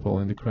Sebastopol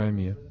in the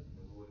Crimea.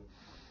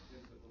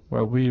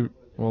 Well,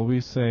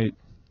 we say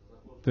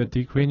that the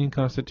Ukrainian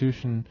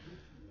constitution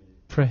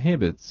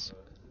prohibits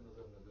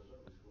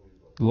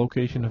the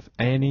location of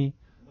any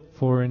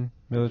foreign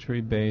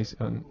military base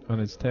on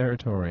its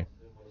territory.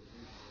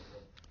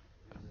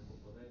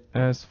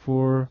 As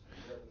for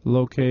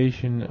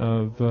location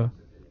of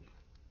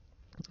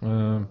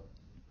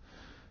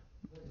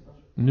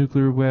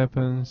nuclear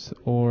weapons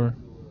or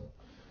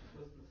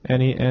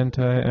any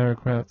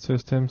anti-aircraft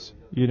systems,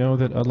 you know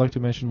that I'd like to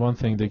mention one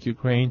thing, that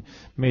Ukraine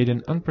made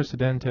an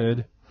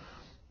unprecedented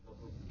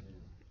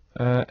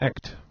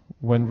act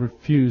when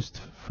refused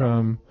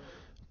from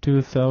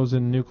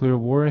 2,000 nuclear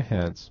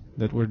warheads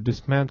that were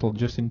dismantled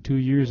just in 2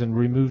 years and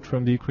removed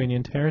from the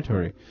Ukrainian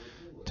territory.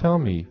 Tell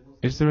me,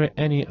 is there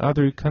any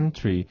other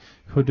country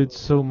who did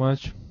so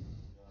many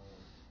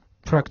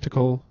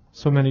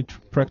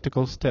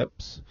practical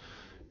steps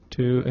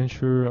to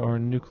ensure our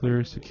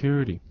nuclear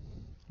security?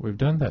 We've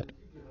done that.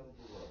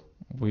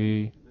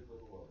 We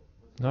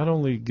not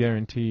only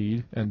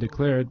guaranteed and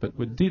declared, but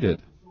we did it.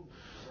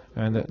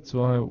 And that's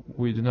why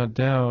we do not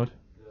doubt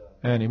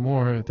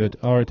anymore that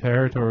our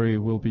territory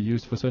will be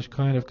used for such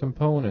kind of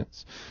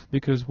components,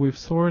 because we've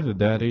sorted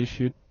that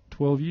issue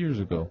 12 years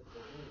ago.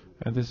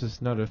 And this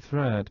is not a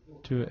threat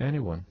to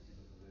anyone.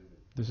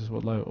 This is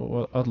what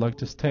I'd like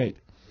to state.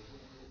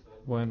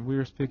 When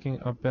we're speaking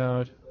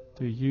about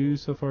the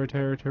use of our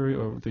territory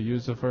or the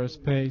use of our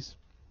space,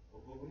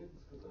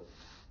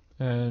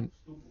 and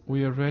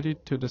we are ready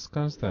to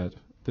discuss that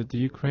the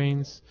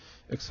Ukraine's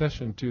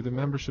accession to the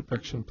membership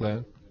action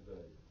plan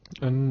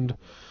and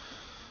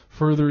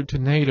further to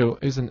NATO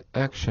is an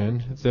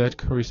action that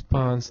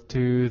corresponds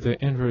to the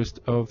interest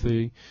of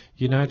the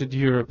United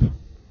Europe,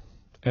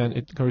 and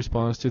it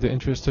corresponds to the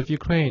interest of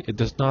Ukraine. It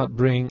does not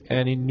bring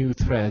any new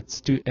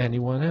threats to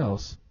anyone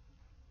else.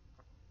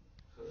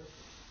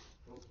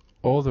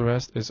 All the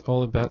rest is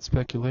all about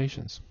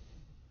speculations.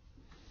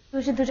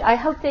 I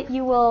hope that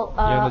you will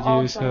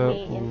all join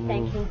me in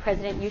thanking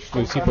President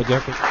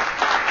Yushchenko.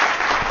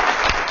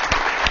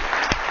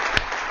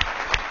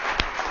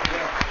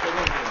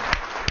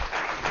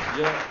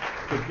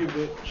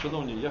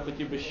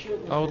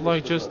 I would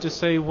like just to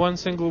say one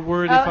single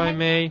word, if I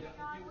may.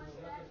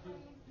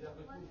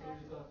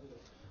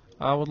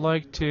 I would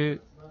like to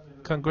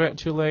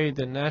congratulate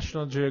the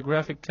National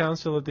Geographic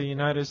Council of the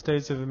United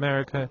States of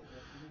America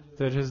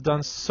that has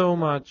done so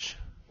much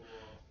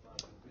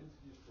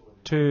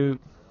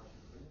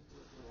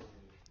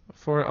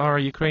for our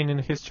Ukrainian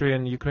history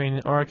and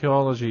Ukrainian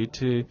archaeology,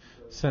 to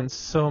send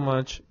so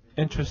much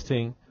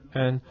interesting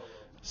and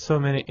so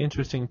many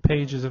interesting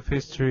pages of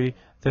history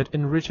that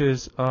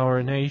enriches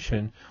our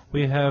nation.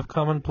 We have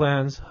common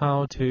plans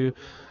how to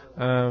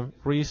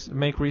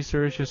make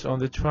researches on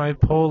the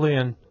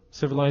Tripolian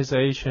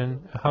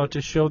civilization, how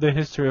to show the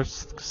history of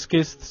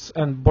Scyths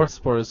and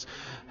Bosporus,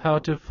 how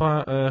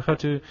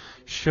to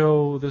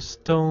show the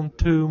stone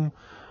tomb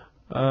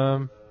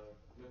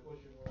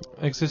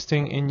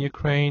existing in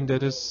Ukraine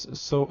that is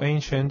so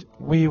ancient.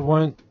 We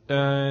want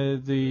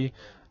the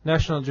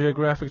National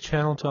Geographic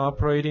Channel to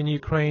operate in the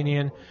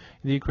Ukrainian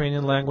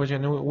language,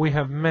 and we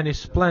have many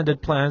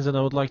splendid plans, and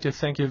I would like to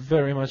thank you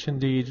very much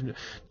indeed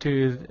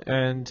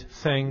and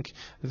thank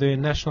the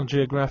National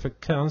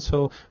Geographic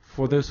Council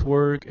for this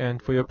work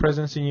and for your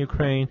presence in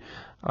Ukraine.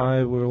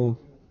 I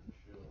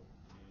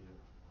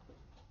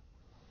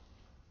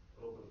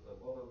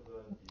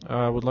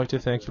would like to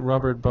thank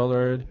Robert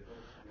Bullard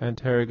and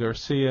Terry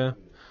Garcia.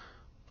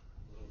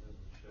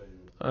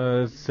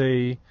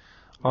 They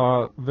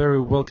are very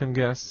welcome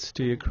guests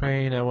to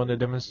Ukraine. I want to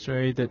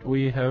demonstrate that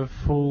we have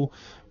full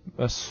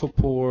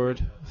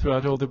support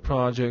throughout all the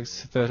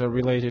projects that are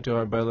related to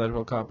our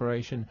bilateral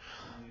cooperation.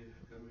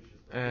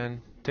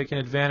 And taking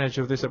advantage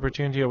of this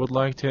opportunity, I would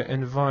like to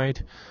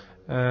invite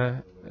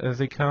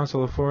the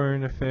Council of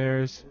Foreign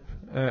Affairs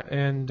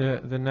and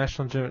the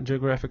National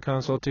Geographic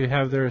Council to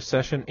have their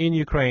session in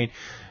Ukraine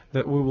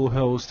that we will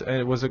host. And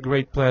it was a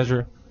great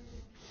pleasure.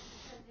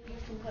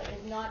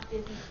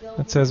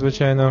 Це,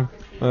 звичайно,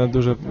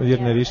 дуже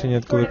вірне рішення.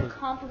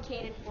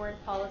 Complicated foreign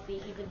policy.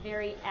 He's a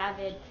very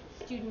avid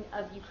student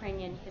of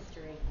Ukrainian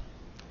history.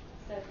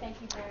 So thank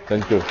you very much.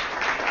 Thank you.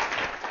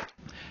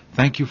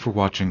 Thank you for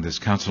watching this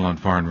Council on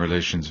Foreign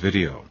Relations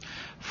video.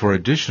 For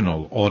additional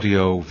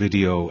audio,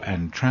 video,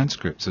 and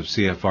transcripts of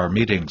CFR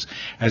meetings,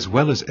 as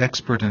well as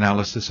expert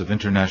analysis of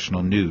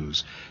international news,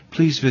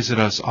 please visit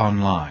us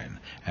online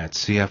at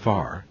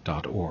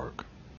cfr.org.